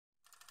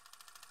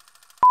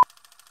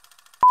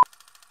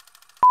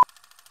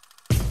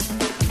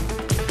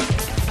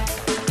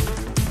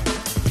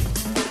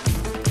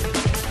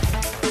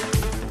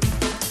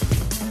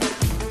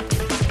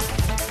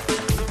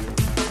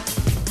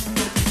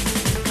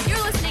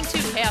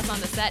Chaos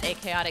on the Set, a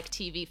chaotic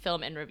TV,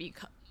 film, and review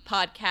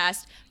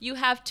podcast. You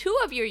have two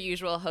of your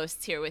usual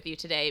hosts here with you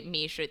today,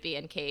 me, Shruti,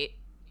 and Kate.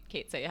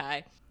 Kate, say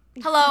hi.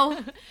 Hello.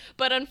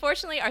 But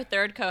unfortunately, our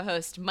third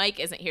co-host, Mike,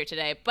 isn't here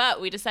today. But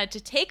we decided to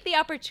take the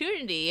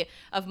opportunity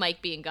of Mike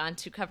being gone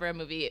to cover a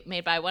movie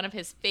made by one of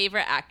his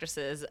favorite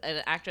actresses,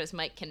 an actress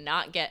Mike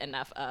cannot get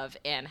enough of,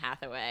 Anne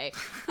Hathaway.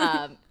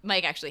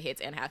 Mike actually hates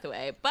Anne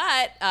Hathaway.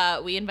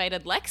 But we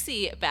invited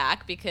Lexi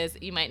back because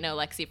you might know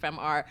Lexi from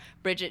our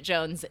Bridget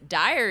Jones's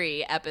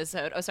Diary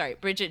episode.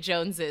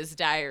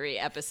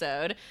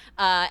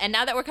 And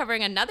now that we're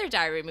covering another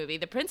Diary movie,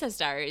 The Princess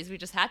Diaries, we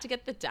just had to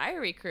get the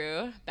Diary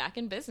crew back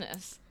in business.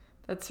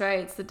 That's right.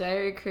 It's the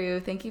Diary crew.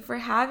 Thank you for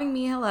having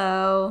me.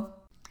 Hello.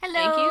 Hello.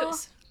 Thank you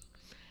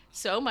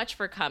so much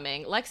for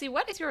coming. Lexi,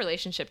 what is your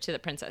relationship to The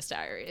Princess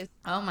Diaries?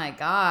 Oh my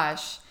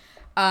gosh.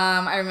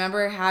 I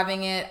remember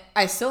having it.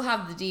 I still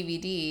have the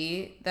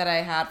DVD that I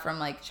had from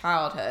like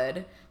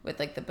childhood with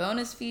like the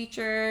bonus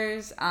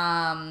features.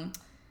 I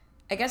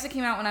guess it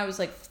came out when I was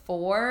like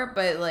 4,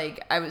 but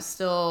like I was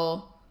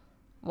still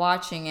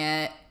watching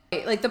it.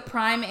 Like the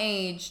prime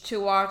age to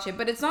watch it,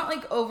 but it's not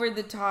like over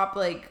the top,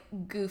 like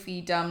goofy,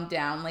 dumbed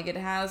down. Like it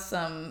has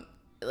some,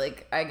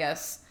 like, I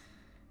guess,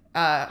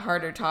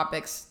 harder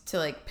topics to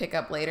like pick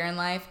up later in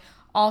life.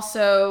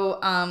 Also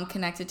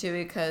connected to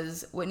it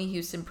because Whitney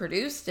Houston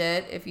produced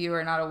it, if you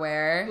are not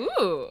aware.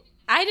 Ooh,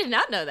 I did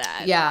not know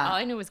that. Yeah. All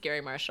I knew was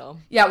Gary Marshall.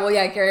 Yeah, well,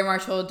 yeah, Gary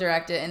Marshall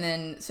directed, and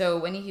then so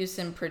Whitney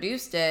Houston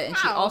produced it, and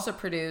she also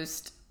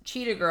produced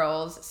Cheetah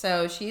Girls,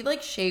 so she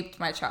like shaped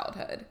my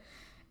childhood.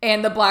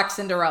 And the Black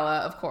Cinderella,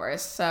 of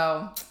course.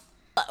 So,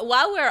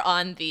 while we're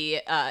on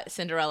the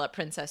Cinderella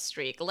princess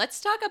streak, let's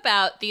talk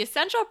about the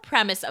essential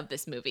premise of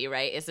this movie,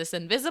 right? Is this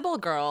invisible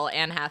girl,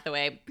 Anne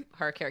Hathaway,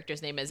 her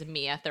character's name is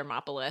Mia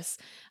Thermopolis,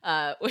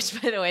 which,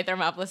 by the way,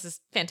 Thermopolis is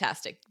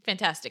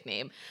fantastic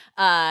name.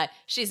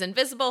 She's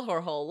invisible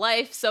her whole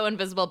life, so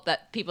invisible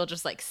that people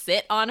just, like,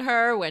 sit on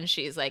her when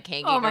she's, like,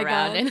 hanging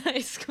around in high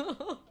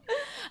school.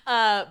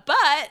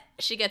 But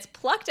she gets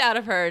plucked out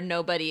of her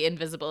nobody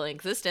invisible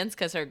existence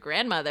because her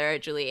grandmother,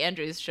 Julie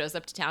Andrews, shows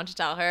up to town to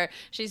tell her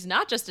she's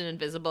not just an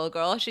invisible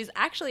girl, she's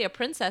actually a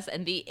princess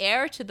and the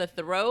heir to the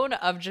throne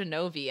of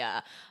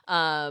Genovia.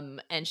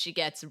 And she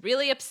gets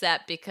really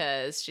upset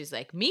because she's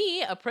like,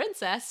 me, a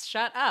princess,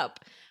 shut up.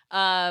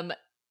 Right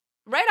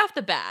off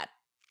the bat,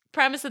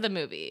 premise of the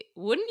movie,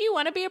 wouldn't you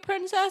want to be a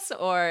princess,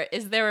 or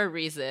is there a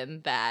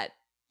reason that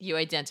you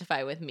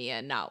identify with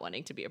Mia not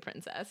wanting to be a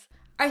princess?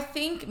 I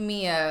think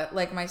Mia,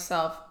 like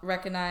myself,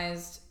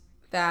 recognized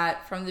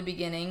that from the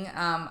beginning.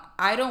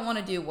 I don't want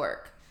to do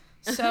work.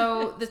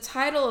 So the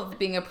title of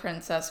being a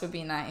princess would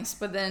be nice.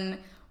 But then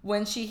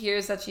when she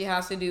hears that she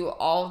has to do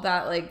all of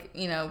that, like,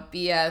 you know,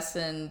 BS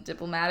and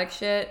diplomatic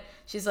shit,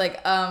 she's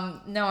like,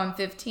 no, I'm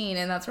 15.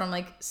 And that's where I'm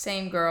like,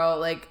 same girl.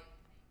 Like,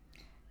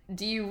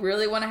 do you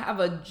really want to have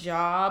a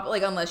job?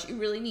 Like, unless you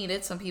really need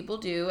it. Some people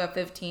do at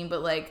 15.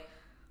 But, like,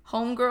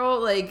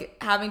 homegirl, like,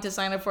 having to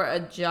sign up for a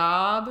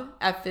job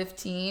at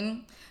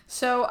 15.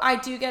 So I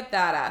do get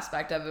that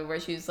aspect of it where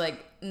she's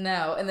like,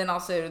 no. And then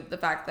also the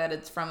fact that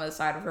it's from the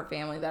side of her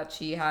family that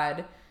she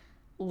had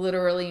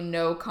literally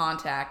no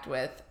contact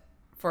with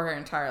for her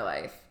entire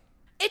life.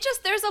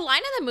 There's a line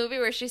in the movie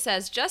where she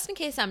says, just in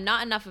case I'm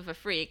not enough of a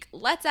freak,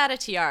 let's add a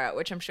tiara,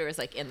 which I'm sure is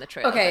like in the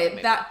trailer.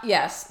 Okay, that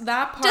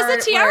part.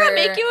 Does the tiara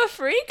make you a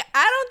freak?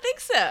 I don't think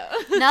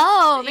so.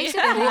 No, it makes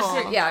you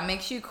cool. It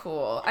makes you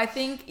cool. I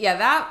think,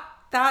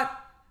 that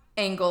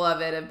angle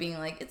of it, of being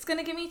like, it's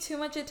gonna give me too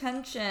much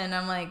attention.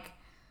 I'm like,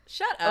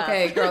 shut up.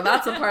 Okay, girl,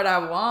 that's the part I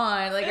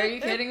want. Like, are you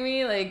kidding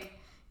me? Like,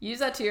 use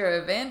that to your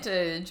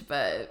advantage.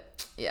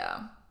 But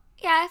yeah.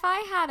 Yeah,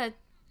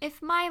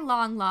 if my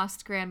long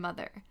lost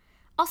grandmother.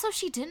 Also,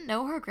 she didn't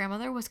know her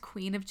grandmother was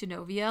Queen of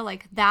Genovia.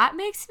 Like, that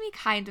makes me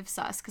kind of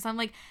sus. Because I'm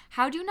like,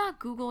 how do you not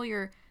Google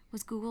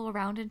was Google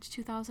around in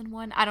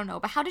 2001? I don't know.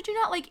 But how did you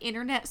not, like,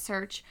 internet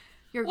search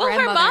your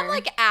grandmother? Well, her mom,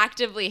 like,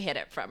 actively hid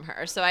it from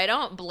her. So I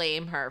don't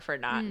blame her for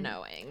not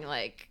knowing.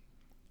 Like,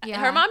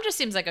 her mom just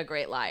seems like a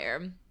great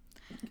liar.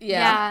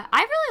 Yeah.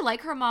 I really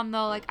like her mom,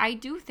 though. Like, I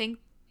do think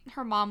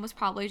her mom was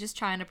probably just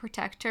trying to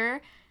protect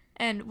her.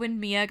 And when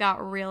Mia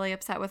got really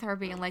upset with her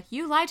being like,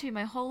 you lied to me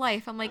my whole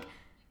life, I'm like,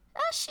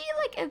 she,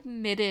 like,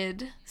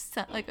 admitted,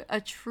 like, a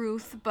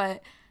truth,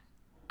 but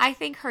I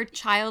think her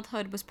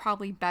childhood was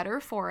probably better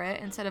for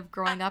it instead of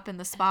growing up in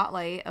the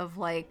spotlight of,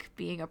 like,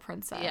 being a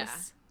princess. Yeah.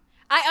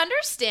 I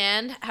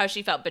understand how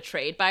she felt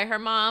betrayed by her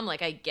mom.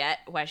 Like, I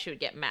get why she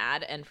would get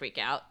mad and freak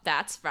out.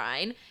 That's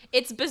fine.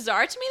 It's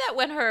bizarre to me that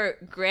when her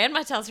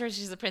grandma tells her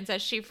she's a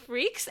princess, she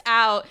freaks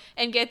out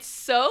and gets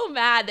so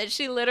mad that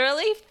she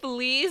literally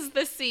flees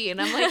the scene.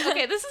 I'm like,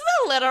 okay, this is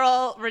a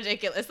literal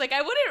ridiculous. Like,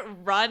 I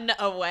wouldn't run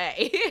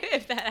away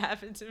if that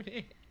happened to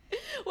me.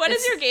 What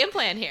is your game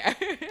plan here?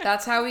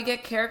 That's how we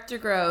get character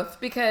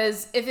growth.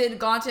 Because if it had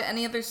gone to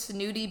any other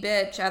snooty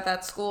bitch at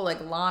that school, like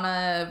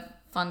Lana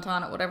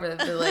Fontana, whatever,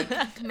 the like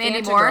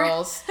Mandy Moore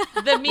girls.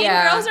 The mean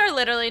girls are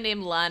literally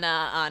named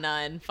Lana,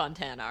 Anna, and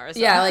Fontana or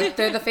something. Yeah, like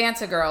they're the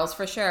Fanta girls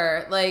for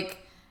sure. Like,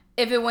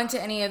 if it went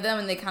to any of them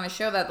and they kind of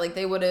show that, like,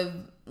 they would have,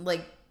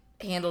 like,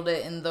 handled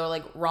it in the,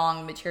 like,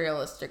 wrong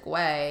materialistic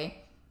way.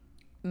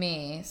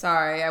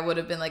 Sorry, I would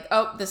have been like,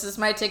 oh, this is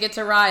my ticket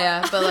to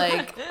Raya. But,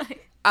 like,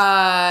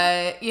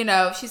 you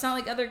know, she's not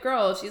like other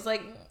girls. She's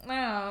like,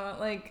 no,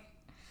 like.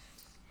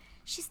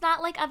 She's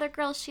not like other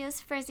girls. She has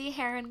frizzy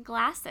hair and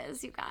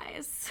glasses, you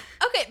guys.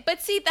 Okay,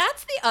 but see,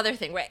 that's the other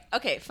thing, right?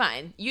 Okay,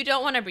 fine. You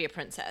don't want to be a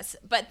princess.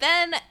 But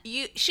then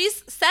she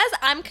says,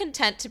 I'm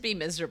content to be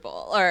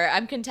miserable, or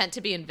I'm content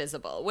to be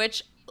invisible,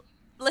 which,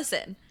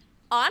 listen,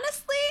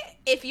 honestly,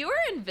 if you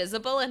were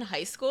invisible in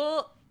high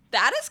school,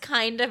 that is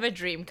kind of a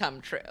dream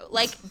come true.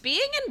 Like,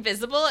 being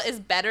invisible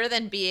is better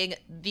than being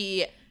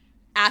the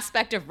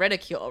aspect of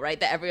ridicule, right?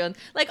 That everyone,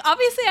 like,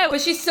 obviously But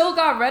she still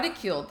got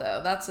ridiculed,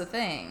 though. That's the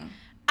thing.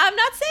 I'm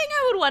not saying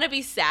I would want to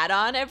be sat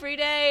on every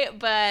day,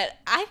 but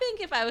I think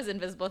if I was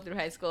invisible through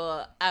high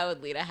school, I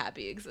would lead a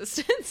happy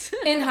existence.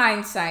 In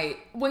hindsight,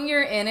 when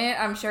you're in it,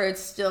 I'm sure it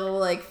still,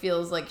 like,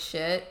 feels like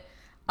shit.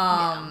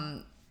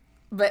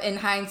 But in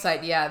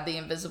hindsight, yeah, the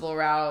invisible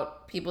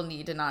route, people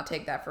need to not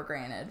take that for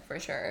granted, for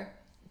sure.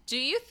 Do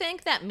you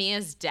think that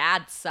Mia's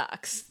dad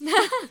sucks?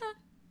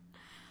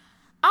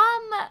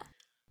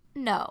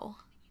 No.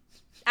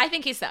 I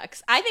think he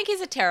sucks. I think he's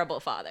a terrible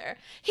father.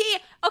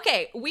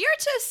 We are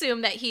to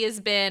assume that he has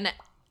been,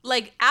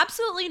 like,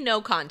 absolutely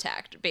no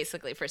contact,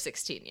 basically, for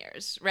 16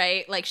 years,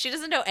 right? Like, she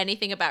doesn't know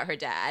anything about her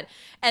dad.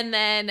 And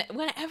then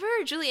whenever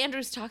Julie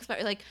Andrews talks about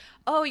it, like,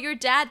 oh, your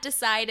dad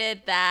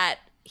decided that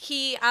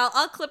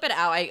I'll clip it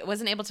out. I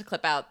wasn't able to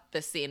clip out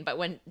this scene, but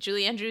when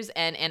Julie Andrews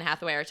and Anne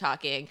Hathaway are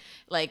talking,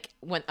 like,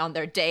 went on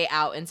their day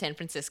out in San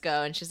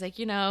Francisco, and she's like,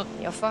 you know,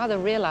 your father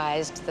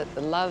realized that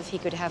the love he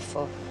could have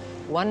for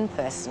one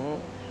person,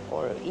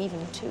 or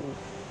even two,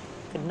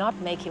 could not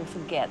make him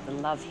forget the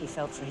love he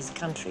felt for his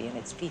country and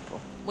its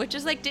people. Which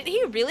is like, did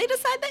he really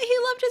decide that he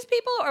loved his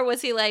people? Or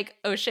was he like,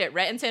 oh shit,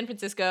 rent in San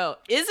Francisco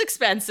is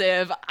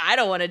expensive. I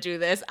don't want to do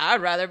this.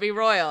 I'd rather be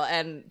royal,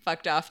 and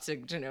fucked off to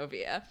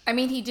Genovia. I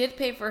mean, he did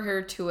pay for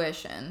her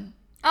tuition.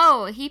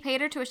 Oh, he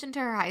paid her tuition to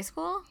her high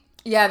school?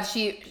 Yeah,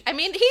 I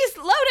mean, he's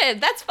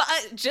loaded. That's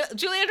fine.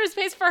 Julie Andrews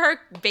pays for her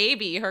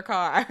baby, her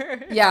car.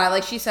 Yeah,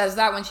 like, she says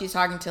that when she's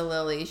talking to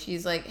Lily.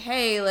 She's like,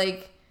 hey,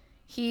 like,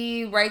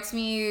 he writes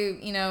me,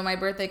 you know, my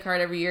birthday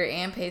card every year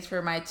and pays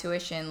for my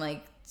tuition,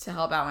 like, to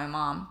help out my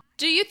mom.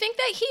 Do you think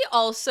that he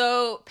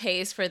also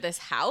pays for this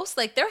house?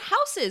 Like, their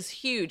house is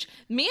huge.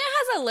 Mia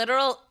has a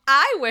literal,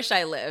 I wish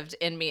I lived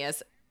in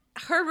Mia's.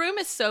 Her room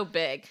is so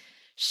big.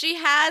 She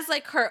has,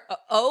 like, her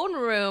own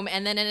room,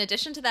 and then in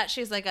addition to that,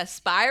 she's, like, a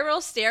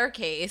spiral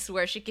staircase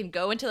where she can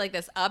go into, like,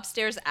 this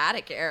upstairs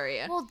attic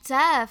area. Well,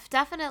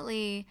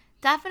 definitely.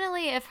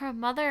 Definitely, if her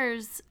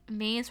mother's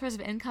main source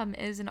of income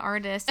is an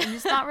artist, and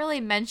it's not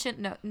really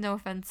mentioned, no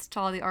offense to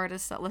all the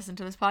artists that listen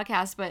to this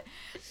podcast, but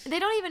they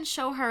don't even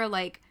show her,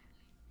 like,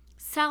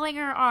 selling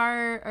her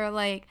art or,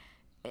 like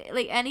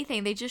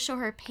anything. They just show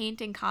her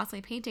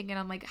constantly painting, and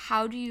I'm like,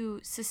 how do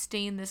you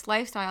sustain this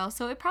lifestyle?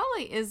 So it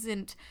probably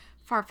isn't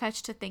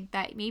far-fetched to think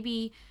that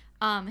maybe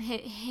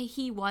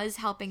he was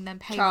helping them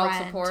pay child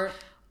rent support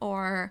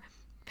or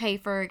pay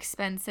for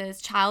expenses,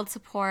 child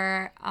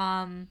support.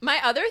 My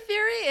other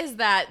theory is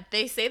that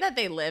they say that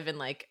they live in,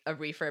 like, a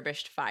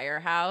refurbished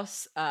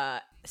firehouse.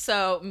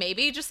 So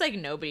maybe just, like,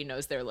 nobody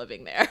knows they're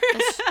living there.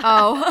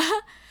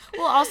 Oh.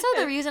 Well, also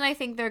the reason I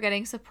think they're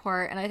getting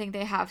support, and I think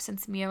they have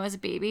since Mia was a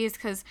baby, is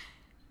because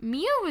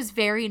Mia was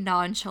very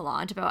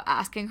nonchalant about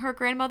asking her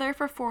grandmother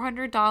for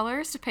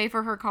 $400 to pay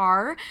for her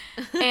car.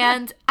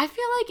 And I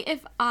feel like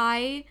if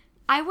I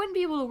wouldn't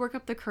be able to work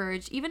up the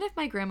courage, even if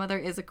my grandmother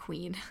is a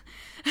queen.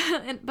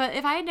 But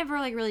if I had never,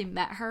 like, really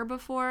met her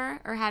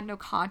before or had no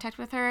contact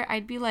with her,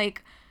 I'd be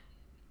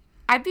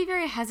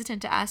very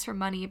hesitant to ask for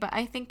money. But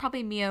I think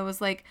probably Mia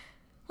was like,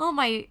 well,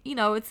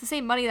 it's the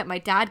same money that my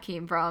dad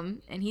came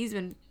from, and he's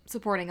been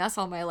supporting us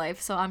all my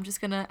life, so I'm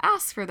just going to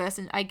ask for this.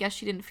 And I guess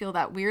she didn't feel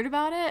that weird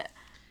about it.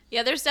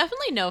 Yeah, there's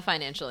definitely no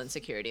financial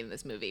insecurity in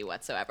this movie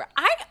whatsoever.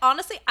 I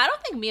don't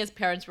think Mia's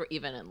parents were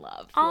even in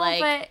love.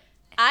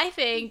 I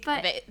think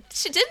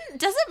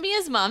doesn't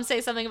Mia's mom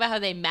say something about how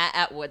they met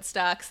at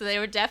Woodstock? So they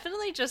were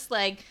definitely just,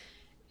 like,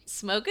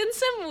 smoking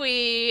some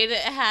weed,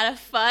 had a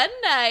fun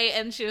night,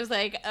 and she was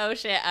like, oh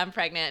shit, I'm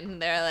pregnant.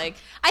 And they're like,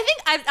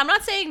 I'm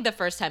not saying the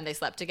first time they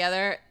slept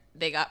together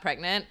they got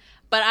pregnant,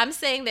 but I'm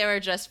saying they were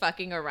just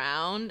fucking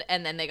around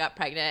and then they got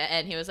pregnant,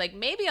 and he was like,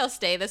 maybe I'll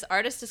stay. This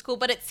artist is cool.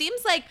 But it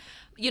seems like,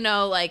 you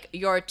know, like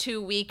your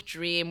 2-week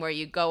dream where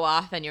you go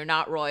off and you're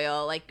not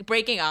royal, like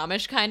breaking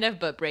Amish kind of,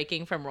 but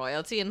breaking from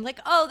royalty, and like,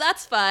 oh,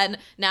 that's fun.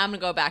 Now I'm going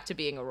to go back to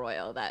being a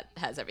royal that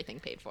has everything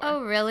paid for.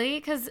 Oh, really?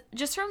 Because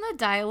just from the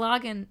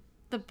dialogue and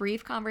the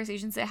brief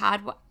conversations they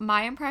had,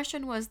 my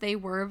impression was they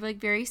were, like,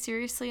 very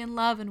seriously in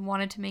love and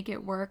wanted to make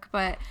it work,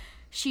 but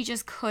she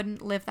just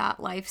couldn't live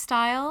that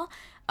lifestyle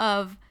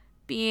of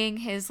being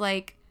his,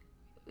 like,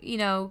 you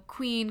know,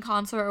 queen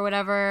consort or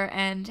whatever,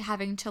 and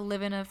having to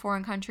live in a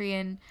foreign country.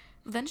 And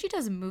then she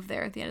does move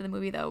there at the end of the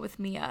movie, though, with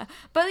Mia.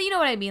 But you know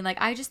what I mean? Like,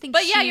 I just think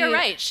But yeah, you're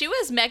right. She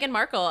was Meghan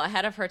Markle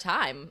ahead of her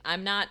time.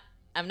 I'm not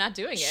I'm not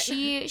doing it.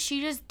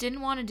 She just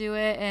didn't want to do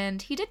it,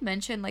 and he did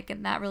mention like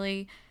in that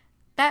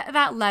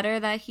letter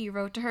that he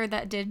wrote to her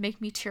that did make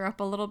me tear up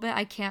a little bit.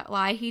 I can't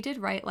lie. He did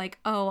write like,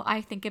 "Oh,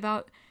 I think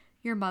about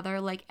your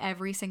mother like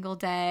every single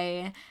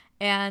day."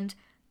 And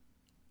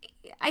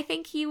I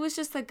think he was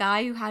just the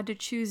guy who had to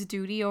choose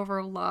duty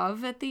over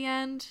love at the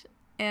end.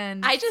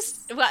 And I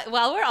just,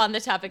 while we're on the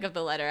topic of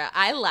the letter,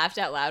 I laughed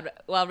out loud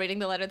while reading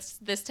the letter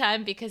this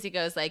time because he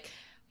goes like,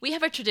 we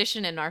have a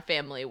tradition in our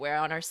family where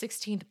on our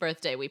 16th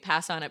birthday, we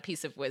pass on a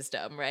piece of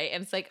wisdom, right?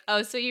 And it's like,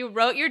 oh, so you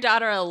wrote your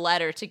daughter a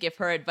letter to give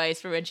her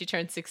advice for when she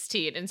turns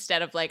 16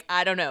 instead of like,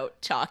 I don't know,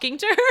 talking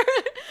to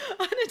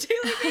her on a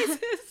daily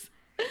basis.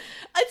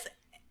 It's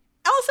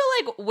also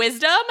like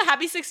wisdom.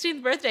 Happy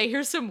 16th birthday.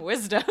 Here's some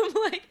wisdom.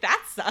 Like,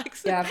 that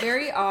sucks. Yeah,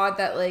 very odd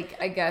that, like,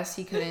 I guess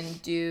he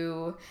couldn't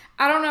do,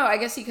 I don't know, I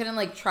guess he couldn't,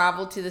 like,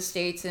 travel to the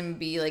States and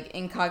be, like,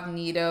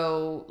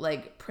 incognito,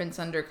 like, Prince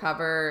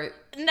Undercover.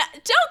 No,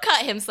 don't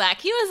cut him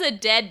slack. He was a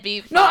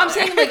deadbeat No,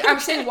 father. I'm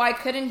saying, why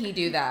couldn't he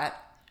do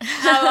that?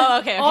 Oh,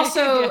 okay.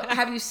 Also,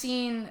 have you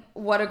seen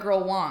What a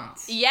Girl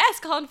Wants? Yes,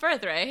 Colin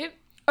Firth, right?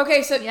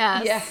 Okay, so,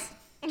 Yes. yeah.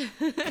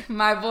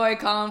 My boy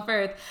Colin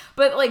Firth.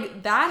 But,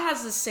 like, that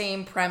has the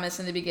same premise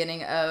in the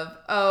beginning of,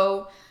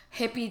 oh,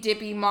 hippy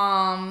dippy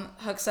mom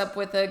hooks up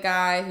with a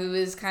guy who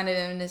is kind of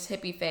in his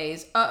hippie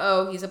phase.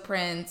 He's a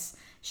prince.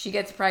 She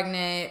gets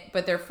pregnant,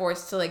 but they're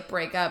forced to, like,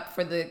 break up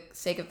for the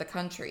sake of the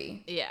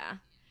country. Yeah.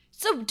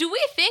 So do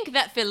we think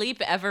that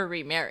Philippe ever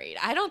remarried?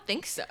 I don't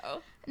think so.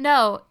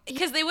 no,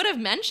 Because they would have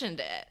mentioned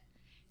it.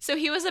 So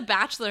he was a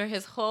bachelor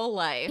his whole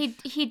life.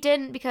 he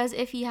didn't, because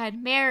if he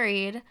had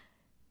married,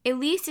 at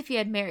least if he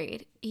had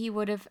married, he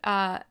would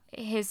have,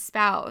 his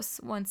spouse,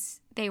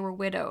 once they were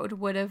widowed,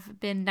 would have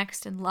been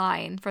next in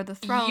line for the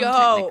throne,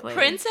 technically.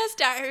 Princess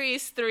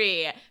Diaries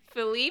 3.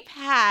 Philippe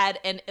had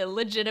an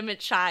illegitimate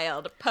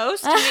child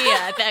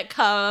post-Mia that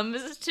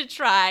comes to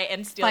try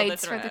and steal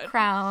Fights the throne. for the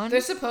crown.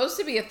 There's supposed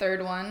to be a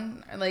third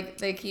one. Like,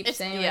 they keep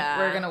saying, like,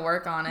 we're going to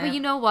work on it. But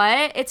you know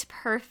what? It's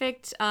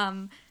perfect,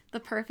 the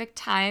perfect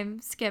time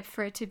skip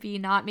for it to be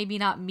maybe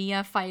not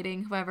Mia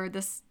fighting whoever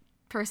this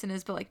person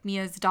is, but like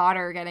Mia's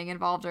daughter getting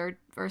involved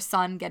or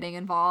son getting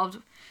involved.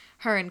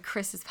 Her and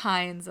Chris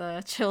Pine's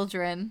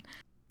children.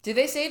 Do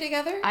they stay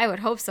together I would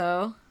hope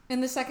so. in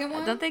the second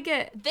one? Don't they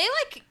get... They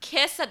like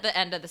kiss at the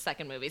end of the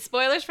second movie.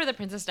 Spoilers for the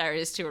Princess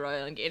Diaries 2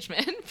 royal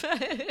engagement.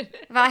 But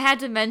If I had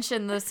to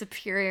mention the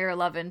superior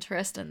love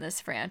interest in this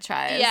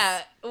franchise.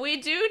 yeah,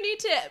 we do need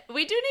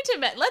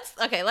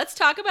to let's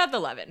talk about the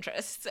love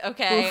interests,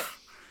 okay? Oof.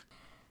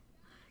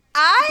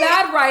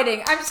 Bad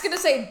writing. I'm just gonna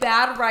say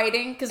bad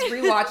writing, because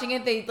rewatching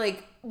it, they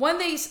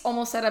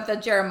almost set up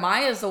that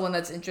Jeremiah is the one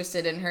that's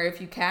interested in her.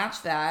 If you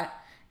catch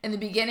that in the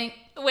beginning,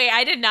 Wait,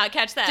 I did not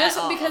catch that just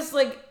at all. because,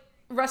 like,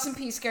 rest in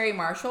peace, Gary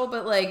Marshall,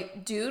 but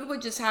like, dude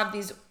would just have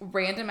these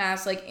random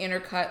ass like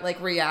intercut like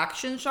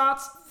reaction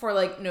shots for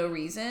like no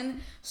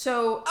reason.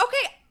 So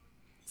Okay.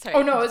 Sorry.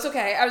 oh no, it's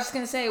okay. I was just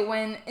gonna say,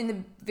 when in the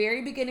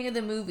very beginning of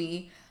the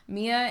movie,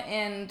 Mia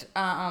and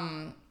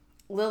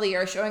Lily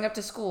are showing up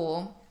to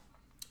school.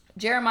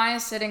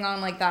 Jeremiah's sitting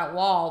on like that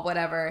wall,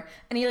 whatever,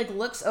 and he like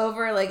looks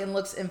over like and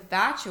looks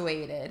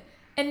infatuated,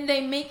 and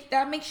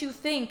that makes you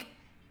think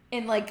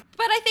in like,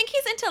 But I think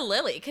he's into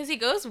Lily because he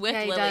goes with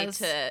Yeah, he Lily does.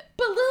 to.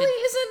 but Lily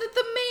isn't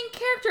the main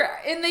character,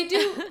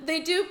 and they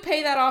do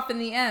pay that off in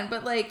the end,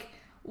 but like,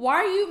 why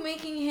are you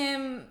making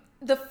him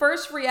the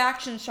first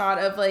reaction shot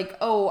of like,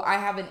 oh, I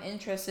have an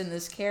interest in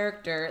this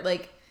character?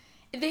 Like,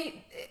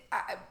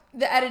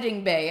 the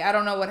editing bay, I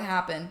don't know what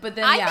happened, but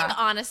then I think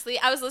honestly,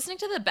 I was listening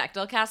to the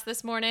Bechdel cast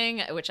this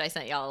morning, which I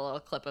sent y'all a little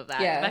clip of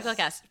that. Yes. Bechdel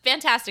cast,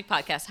 fantastic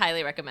podcast,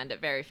 highly recommend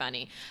it, very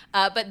funny.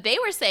 But they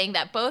were saying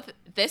that both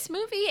this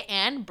movie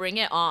and Bring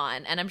It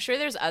On, and I'm sure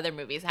there's other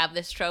movies, have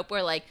this trope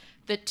where like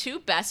the two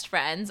best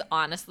friends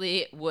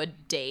honestly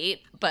would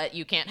date, but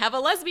you can't have a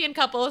lesbian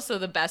couple, so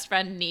the best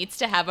friend needs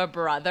to have a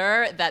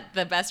brother that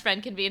the best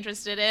friend can be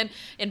interested in.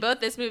 In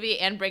both this movie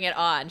and Bring It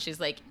On, she's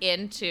like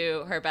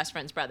into her best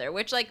friend's brother,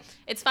 which like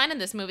it's fine in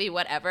this movie,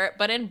 whatever.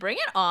 But in Bring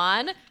It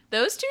On,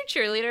 those two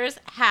cheerleaders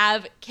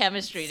have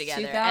chemistry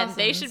together, and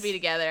they should be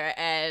together.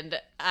 And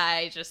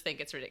I just think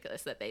it's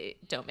ridiculous that they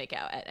don't make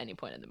out at any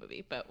point in the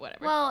movie, but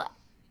whatever. Well,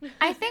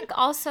 I think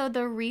also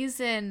the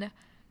reason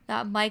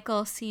that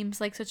Michael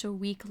seems like such a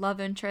weak love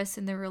interest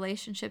and their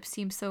relationship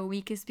seems so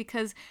weak is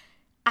because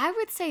I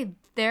would say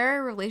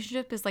their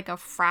relationship is like a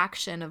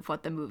fraction of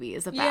what the movie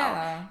is about.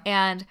 Yeah.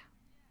 And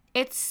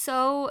it's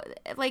so,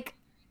 like,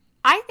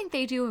 I think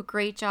they do a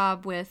great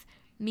job with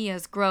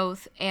Mia's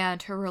growth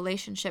and her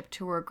relationship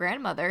to her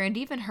grandmother and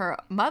even her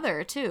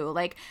mother too.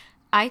 Like,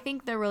 I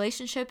think the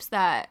relationships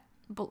that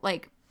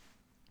like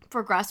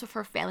progress with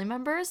her family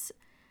members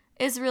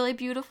is really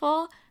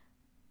beautiful.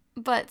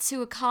 But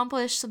to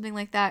accomplish something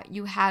like that,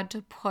 you had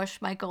to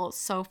push Michael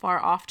so far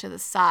off to the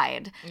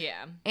side.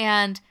 yeah.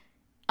 And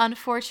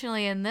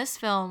unfortunately, in this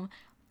film,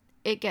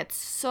 it gets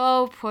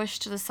so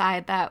pushed to the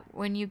side that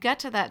when you get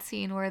to that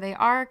scene where they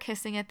are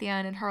kissing at the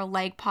end and her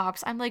leg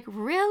pops, I'm like,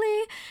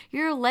 really?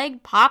 Your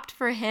leg popped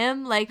for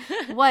him? Like,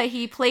 what?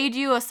 He played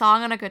you a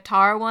song on a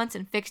guitar once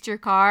and fixed your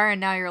car, and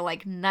now you're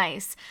like,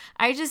 nice.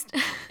 I just...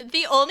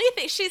 The only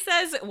thing she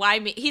says, why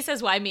me? He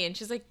says, why me? And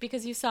she's like,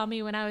 because you saw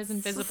me when I was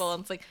invisible.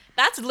 And it's like,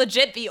 that's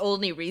legit the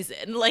only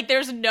reason. Like,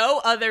 there's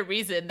no other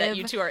reason that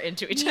you two are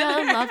into each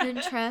other. Love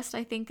interest.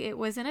 I think it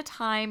was in a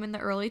time in the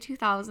early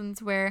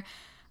 2000s where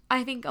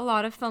I think a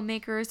lot of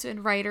filmmakers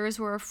and writers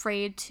were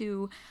afraid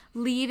to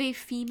leave a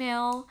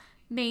female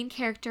main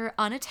character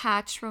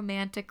unattached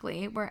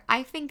romantically, where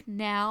I think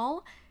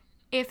now,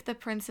 if The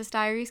Princess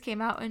Diaries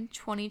came out in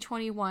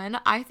 2021,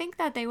 I think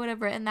that they would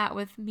have written that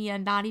with Mia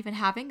not even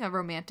having a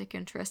romantic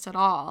interest at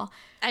all.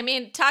 I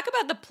mean, talk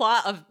about the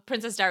plot of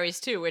Princess Diaries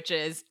 2, which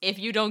is if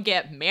you don't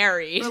get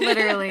married.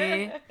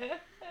 Literally.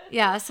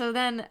 Yeah, so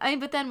then,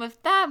 but then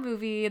with that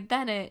movie,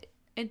 then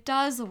it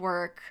does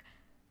work.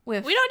 We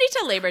don't need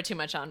to labor too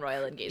much on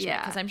royal engagement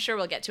because Yeah. I'm sure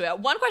we'll get to it.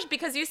 One question,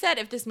 because you said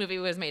if this movie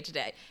was made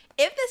today.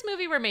 If this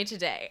movie were made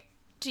today,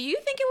 do you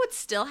think it would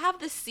still have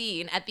the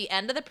scene at the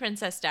end of The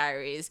Princess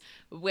Diaries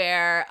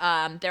where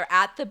they're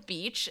at the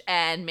beach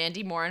and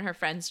Mandy Moore and her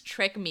friends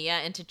trick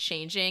Mia into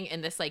changing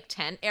in this like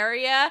tent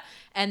area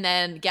and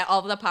then get all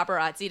of the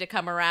paparazzi to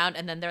come around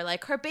and then they're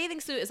like, her bathing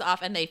suit is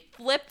off and they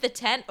flip the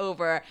tent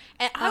over.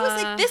 And I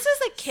was like, this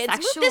is a kid's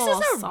movie. This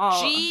is a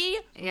assault.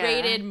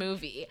 G-rated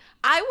movie.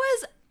 I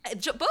was...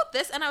 both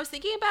this and I was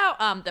thinking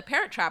about The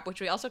Parent Trap,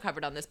 which we also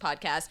covered on this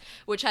podcast,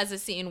 which has a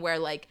scene where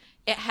like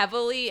it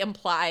heavily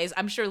implies,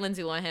 I'm sure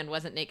Lindsay Lohan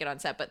wasn't naked on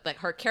set, but like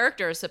her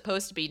character is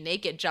supposed to be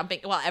naked jumping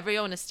while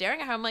everyone is staring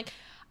at her. I'm like,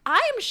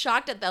 I am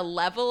shocked at the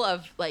level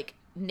of like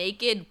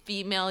naked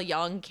female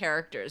young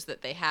characters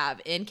that they have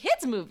in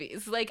kids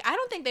movies. Like, I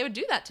don't think they would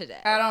do that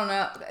today. I don't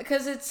know,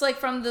 because it's like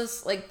from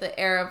this like the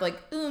era of like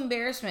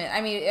embarrassment.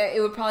 I mean,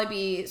 it would probably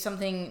be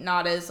something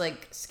not as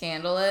like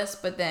scandalous,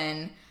 but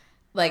then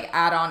like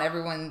add on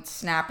everyone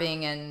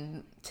snapping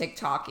and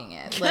TikToking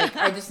it. Like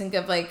I just think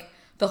of like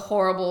the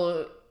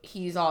horrible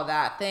He's All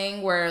That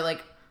thing where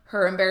like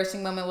her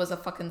embarrassing moment was a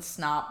fucking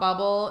snot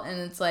bubble, and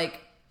it's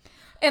like,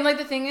 and like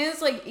the thing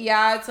is like,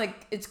 yeah, it's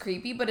like it's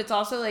creepy, but it's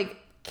also like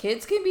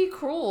kids can be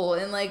cruel,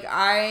 and like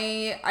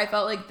I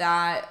felt like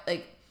that,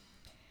 like,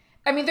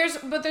 I mean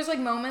there's like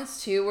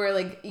moments too where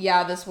like,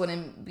 yeah, this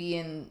wouldn't be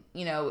in,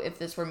 you know, if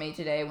this were made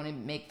today,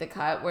 wouldn't make the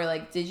cut, where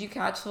like, did you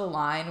catch the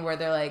line where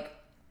they're like,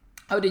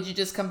 oh, did you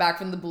just come back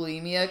from the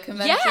bulimia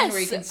convention Yes!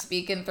 where you can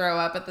speak and throw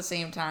up at the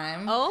same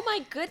time? Oh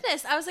my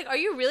goodness. I was like, are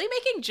you really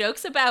making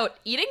jokes about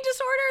eating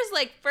disorders?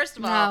 Like, first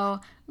of all.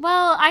 No.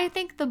 Well, I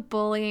think the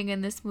bullying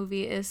in this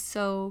movie is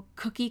so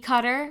cookie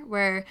cutter,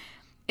 where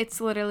it's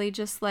literally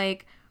just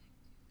like,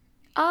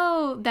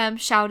 oh, them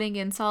shouting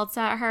insults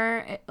at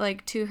her,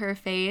 like to her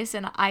face.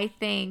 And I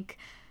think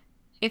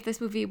if this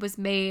movie was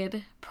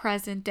made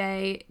present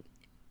day,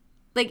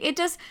 like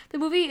the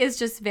movie is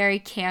just very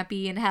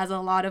campy and has a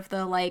lot of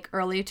the like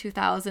early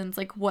 2000s,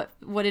 like what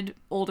did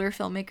older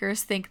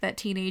filmmakers think that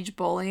teenage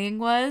bullying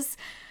was,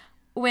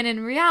 when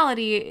in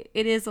reality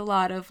it is a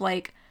lot of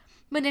like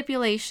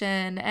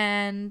manipulation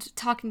and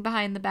talking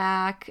behind the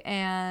back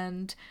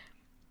and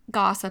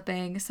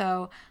gossiping.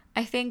 So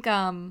I think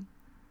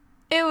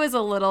it was a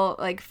little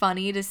like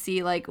funny to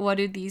see like, what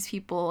do these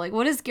people, like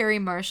what does Gary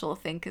Marshall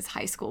think is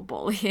high school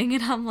bullying?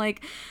 And I'm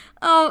like,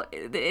 oh,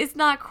 it's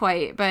not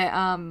quite, but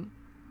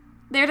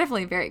they're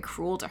definitely very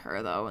cruel to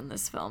her, though, in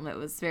this film. It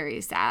was very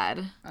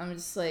sad. I'm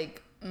just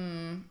like,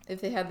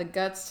 if they had the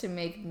guts to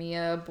make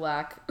Mia a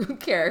black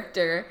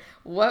character,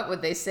 what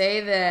would they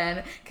say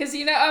then? Because,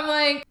 you know, I'm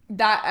like,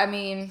 that, I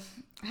mean,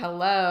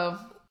 hello.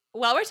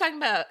 While we're talking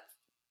about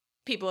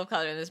people of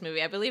color in this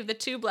movie, I believe the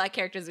two black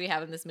characters we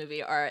have in this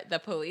movie are the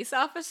police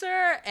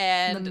officer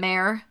and... The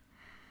mayor.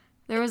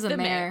 There was a The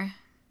mayor.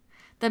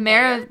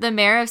 mayor. The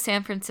mayor of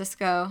San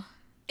Francisco.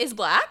 Is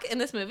black in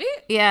this movie?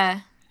 Yeah.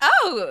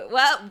 Oh,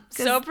 well,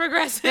 so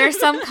progressive. There's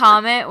some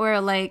comment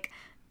where, like,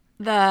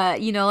 the,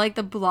 you know, like,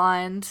 the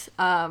blonde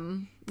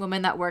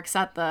woman that works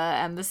at the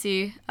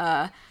embassy,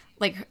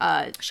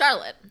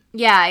 Charlotte.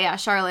 yeah,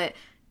 Charlotte,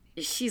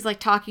 she's, like,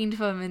 talking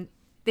to him, and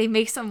they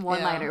make some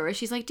one-liner where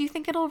she's like, do you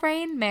think it'll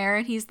rain, Mayor?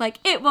 And he's like,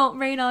 it won't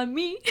rain on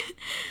me.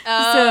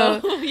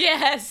 Oh,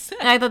 yes.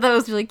 And I thought that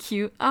was really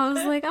cute. I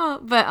was like, oh.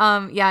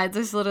 But, yeah,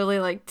 there's literally,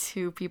 like,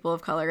 two people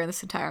of color in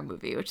this entire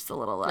movie, which is a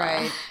little,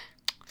 Right.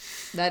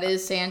 That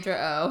is Sandra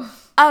Oh.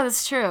 Oh,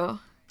 that's true.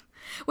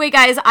 Wait,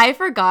 guys, I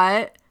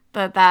forgot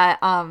that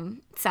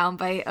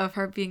soundbite of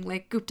her being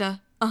like,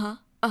 Gupta,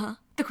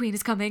 the queen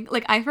is coming.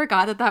 Like, I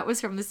forgot that was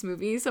from this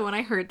movie. So when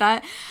I heard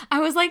that, I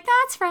was like,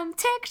 that's from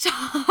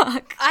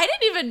TikTok. I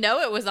didn't even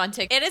know it was on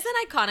TikTok. It is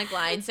an iconic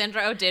line.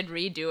 Sandra Oh did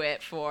redo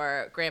it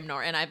for Graham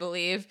Norton, I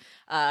believe,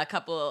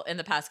 in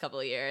the past couple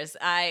of years.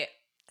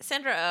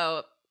 Sandra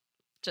Oh,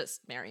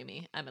 just marry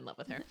me. I'm in love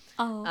with her.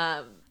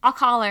 Oh, I'll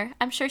call her.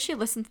 I'm sure she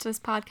listens to this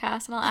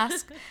podcast, and I'll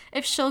ask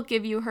if she'll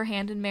give you her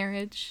hand in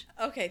marriage.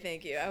 Okay,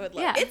 thank you. I would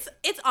love. Yeah.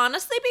 It's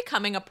honestly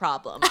becoming a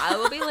problem. I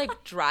will be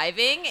like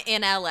driving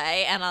in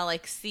LA, and I'll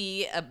like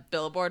see a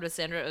billboard with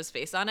Sandra Oh's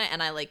face on it,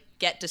 and I like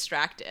get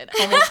distracted.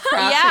 Almost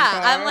crash your Yeah,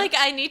 car. I'm like,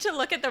 I need to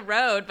look at the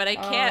road, but I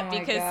can't my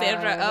because God.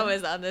 Sandra Oh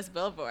is on this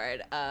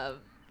billboard. Not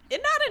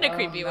in a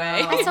creepy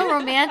way. no. So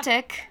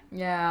romantic.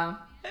 Yeah.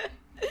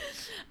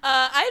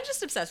 I'm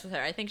just obsessed with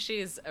her. I think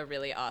she's a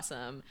really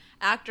awesome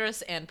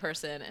actress and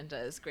person and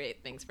does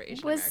great things for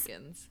Asian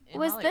Americans in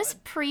Was Hollywood. this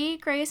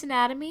pre-Grey's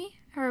Anatomy,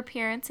 her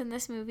appearance in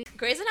this movie?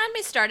 Grey's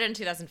Anatomy started in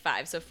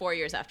 2005, so 4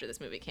 years after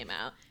this movie came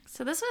out.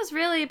 So this was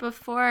really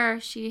before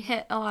she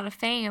hit a lot of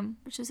fame,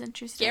 which is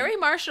interesting. Gary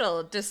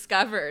Marshall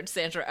discovered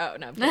Sandra Oh.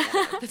 No, I'm kidding. I don't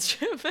know if that's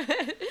true.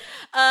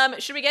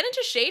 But, should we get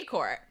into Shade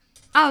Court?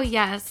 Oh,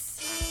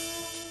 yes.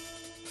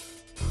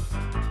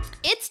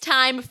 It's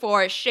time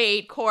for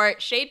Shade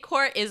Court. Shade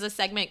Court is a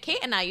segment Kate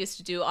and I used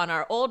to do on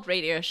our old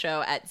radio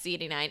show at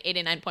Z89,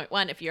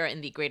 89.1 if you're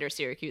in the greater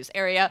Syracuse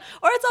area.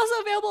 Or it's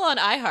also available on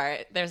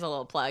iHeart. There's a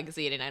little plug.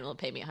 Z89 will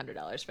pay me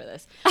 $100 for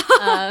this.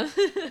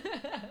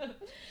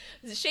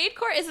 Shade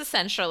Court is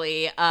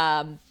essentially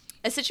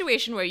a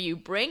situation where you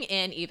bring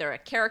in either a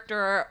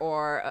character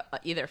or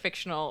either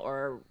fictional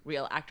or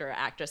real actor or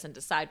actress and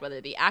decide whether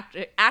the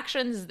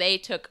actions they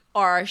took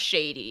are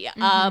shady.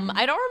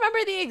 I don't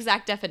remember the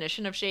exact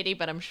definition of shady,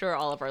 but I'm sure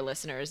all of our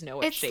listeners know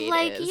what shade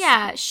is.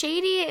 Yeah,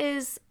 shady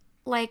is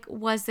like,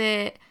 was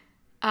there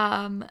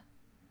a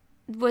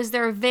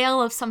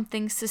veil of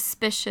something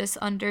suspicious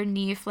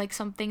underneath, like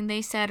something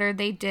they said or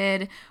they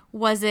did?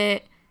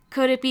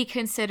 Could it be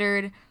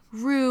considered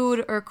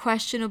rude or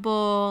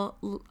questionable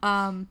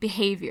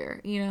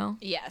behavior, you know?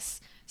 Yes.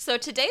 So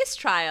today's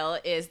trial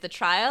is the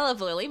trial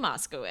of Lily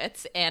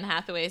Moskowitz, Anne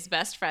Hathaway's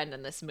best friend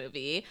in this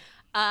movie.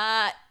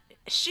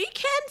 She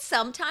can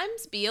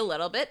sometimes be a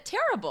little bit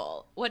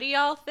terrible. What do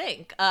y'all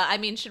think? I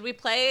mean, should we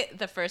play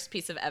the first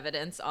piece of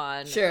evidence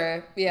on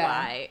Sure. Yeah.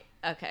 why?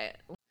 Okay.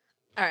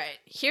 All right,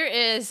 here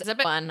is a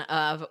bit one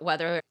of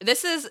whether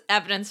this is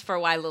evidence for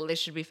why Lily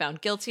should be found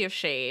guilty of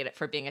shade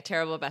for being a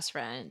terrible best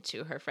friend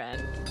to her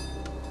friend.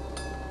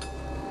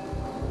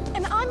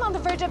 And I'm on the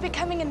verge of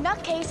becoming a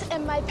nutcase,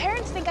 and my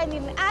parents think I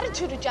need an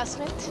attitude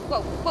adjustment.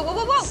 Whoa, whoa, whoa,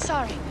 whoa, whoa.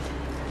 Sorry.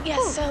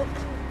 Yes, so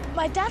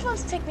my dad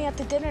wants to take me out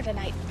to dinner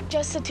tonight.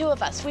 Just the two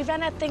of us. We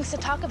ran out of things to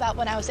talk about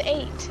when I was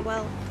 8.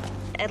 Well,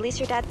 at least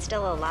your dad's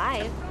still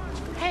alive.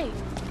 Hey,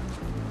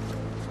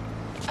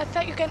 I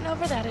thought you're getting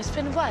over that. It's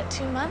been, what,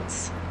 2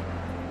 months?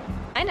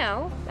 I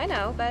know,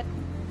 but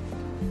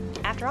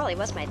after all, he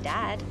was my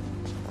dad.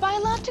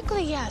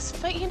 Biologically, yes,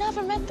 but you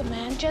never met the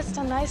man. Just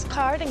a nice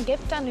card and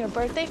gift on your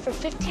birthday for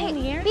 15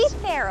 years? Be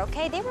fair,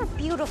 okay? They were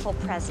beautiful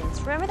presents.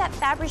 Remember that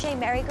Fabergé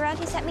merry-go-round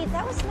he sent me?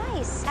 That was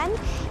nice. And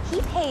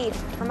he paid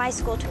for my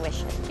school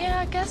tuition. Yeah,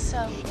 I guess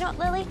so. You know what,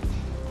 Lily?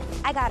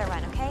 I gotta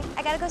run, okay?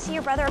 I gotta go see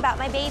your brother about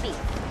my baby.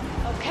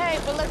 Okay,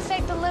 but let's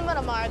take the limit,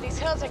 Amara. These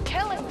hills are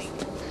killing me.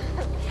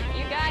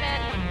 You got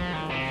it.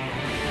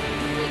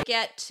 We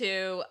get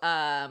to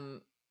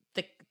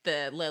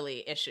the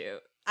Lily issue.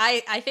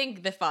 I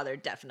think the father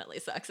definitely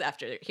sucks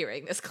after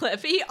hearing this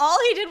clip. All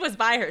he did was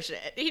buy her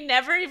shit. He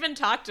never even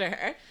talked to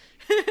her.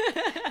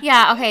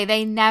 Yeah, okay,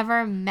 they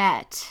never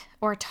met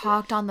or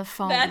talked on the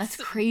phone. That's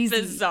crazy.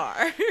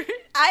 Bizarre.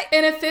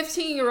 In a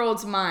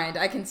 15-year-old's mind,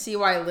 I can see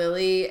why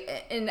Lily,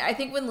 and I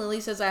think when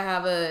Lily says I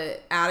have a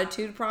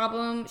attitude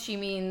problem, she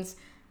means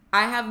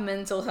I have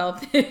mental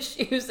health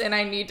issues and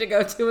I need to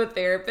go to a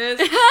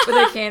therapist, but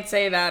they can't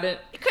say that.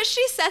 Because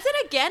she says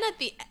it again at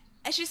the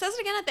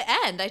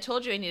end. I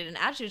told you I needed an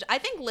attitude. I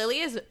think Lily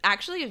is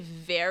actually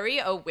very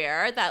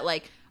aware that,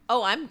 like,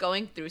 oh, I'm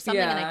going through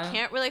something and I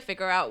can't really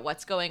figure out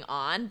what's going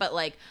on, but,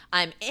 like,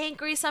 I'm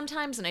angry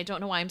sometimes and I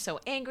don't know why I'm so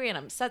angry, and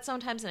I'm upset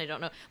sometimes and I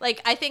don't know.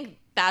 Like, I think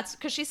that's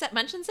because she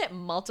mentions it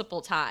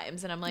multiple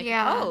times, and I'm like,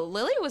 oh,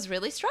 Lily was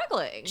really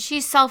struggling.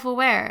 She's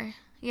self-aware.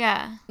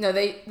 Yeah. No,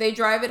 they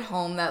drive it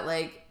home that,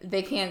 like,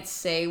 they can't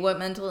say what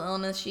mental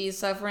illness she's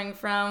suffering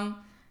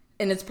from,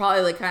 and it's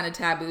probably, like, kind of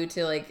taboo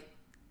to, like,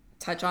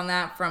 touch on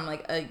that from,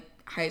 like, a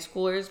high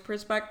schooler's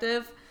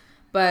perspective,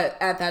 but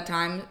at that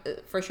time,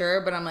 for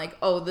sure. But I'm like,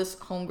 oh, this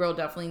homegirl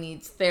definitely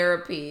needs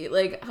therapy.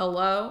 Like,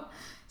 hello?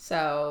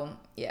 So,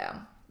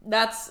 yeah.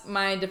 That's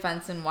my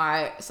defense and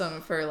why some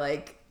of her,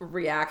 like,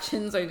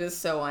 reactions are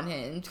just so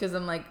unhinged, because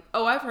I'm like,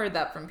 oh, I've heard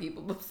that from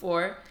people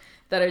before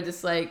that are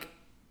just like,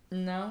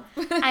 no.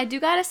 I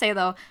do gotta say,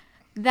 though,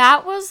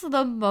 that was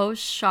the most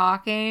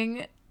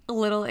shocking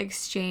little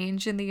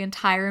exchange in the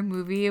entire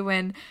movie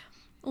when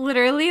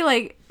literally,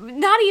 like,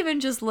 not even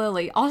just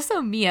Lily,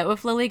 also Mia,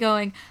 with Lily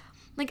going,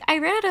 like, I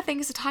ran out of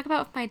things to talk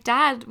about with my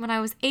dad when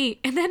I was 8,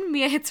 and then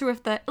Mia hits her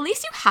with the, at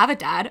least you have a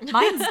dad,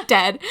 mine's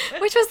dead,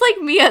 which was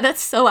like, Mia,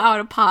 that's so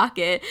out of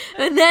pocket.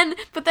 But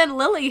then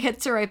Lily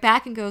hits her right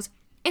back and goes,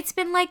 it's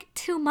been like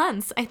 2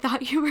 months, I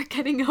thought you were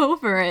getting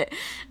over it.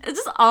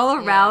 It's just all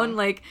around,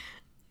 like,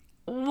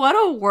 what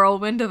a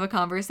whirlwind of a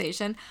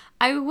conversation.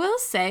 I will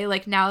say,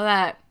 like, now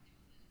that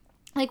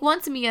like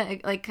once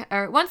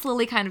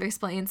Lily kind of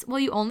explains, well,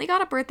 you only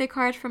got a birthday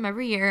card from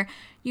every year.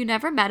 You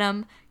never met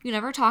him. You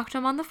never talked to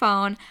him on the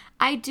phone.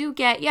 I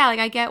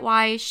get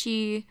why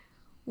she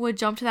would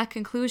jump to that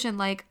conclusion.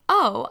 Like,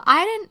 oh,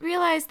 I didn't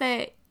realize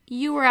that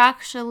you were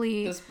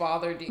actually This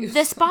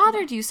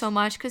bothered you so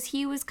much because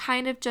he was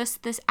kind of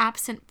just this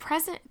absent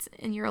presence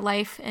in your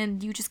life,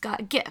 and you just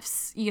got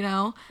gifts, you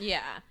know?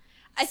 Yeah.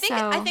 I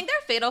think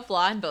their fatal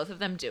flaw in both of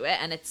them do it,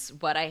 and it's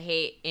what I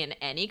hate in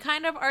any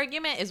kind of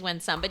argument is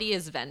when somebody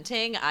is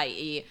venting,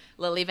 i.e.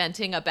 Lily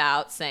venting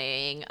about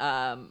saying,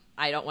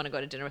 I don't want to go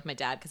to dinner with my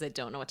dad because I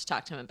don't know what to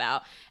talk to him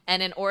about.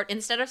 And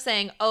instead of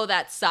saying, oh,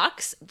 that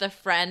sucks, the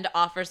friend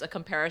offers a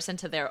comparison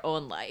to their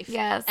own life.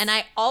 Yes. And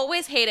I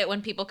always hate it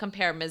when people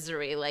compare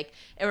misery. Like,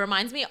 it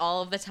reminds me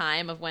all of the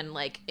time of when,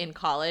 like, in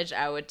college,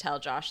 I would tell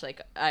Josh,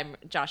 like,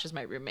 Josh is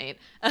my roommate.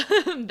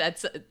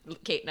 That's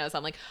Kate knows.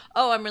 I'm like,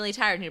 oh, I'm really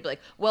tired. And he'd be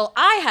like, well,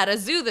 I had a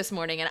zoo this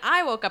morning and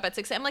I woke up at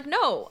 6 a.m. I'm like,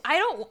 no, I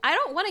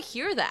don't want to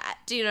hear that.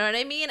 Do you know what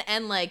I mean?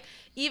 And, like,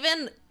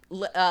 even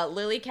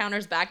Lily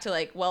counters back to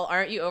like, well,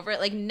 aren't you over it?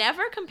 Like,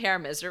 never compare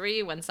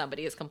misery when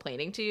somebody is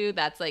complaining to you.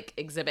 That's like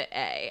exhibit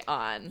A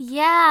on.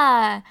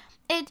 Yeah.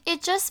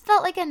 It just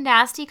felt like a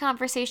nasty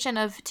conversation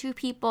of two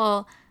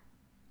people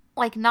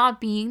like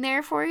not being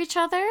there for each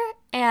other,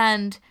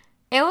 and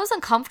it was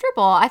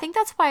uncomfortable. I think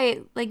that's why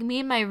like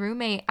me and my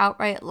roommate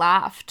outright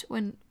laughed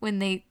when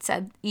they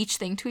said each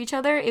thing to each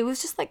other. It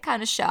was just like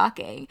kind of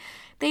shocking.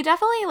 They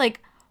definitely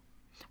like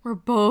were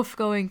both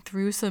going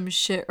through some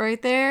shit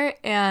right there,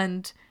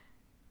 and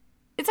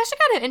it's actually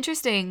kind of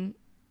interesting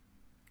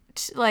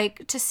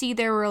to see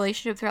their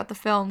relationship throughout the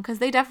film, because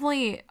they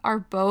definitely are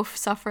both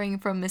suffering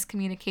from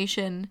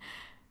miscommunication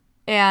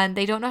and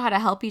they don't know how to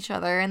help each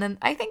other, and then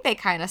I think they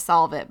kind of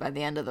solve it by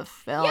the end of the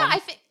film. Yeah,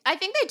 I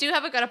think they do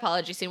have a good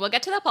apology scene. We'll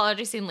get to the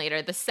apology scene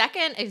later. The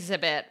second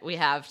exhibit we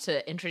have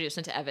to introduce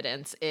into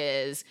evidence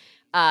is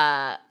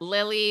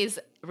Lily's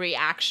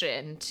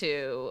reaction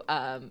to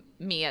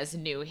Mia's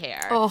new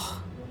hair.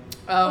 Oh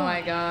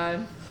my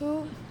God.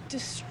 Who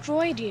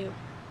destroyed you?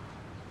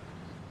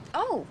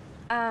 Oh,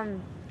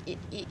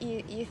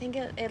 you think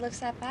it looks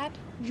that bad?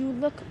 You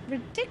look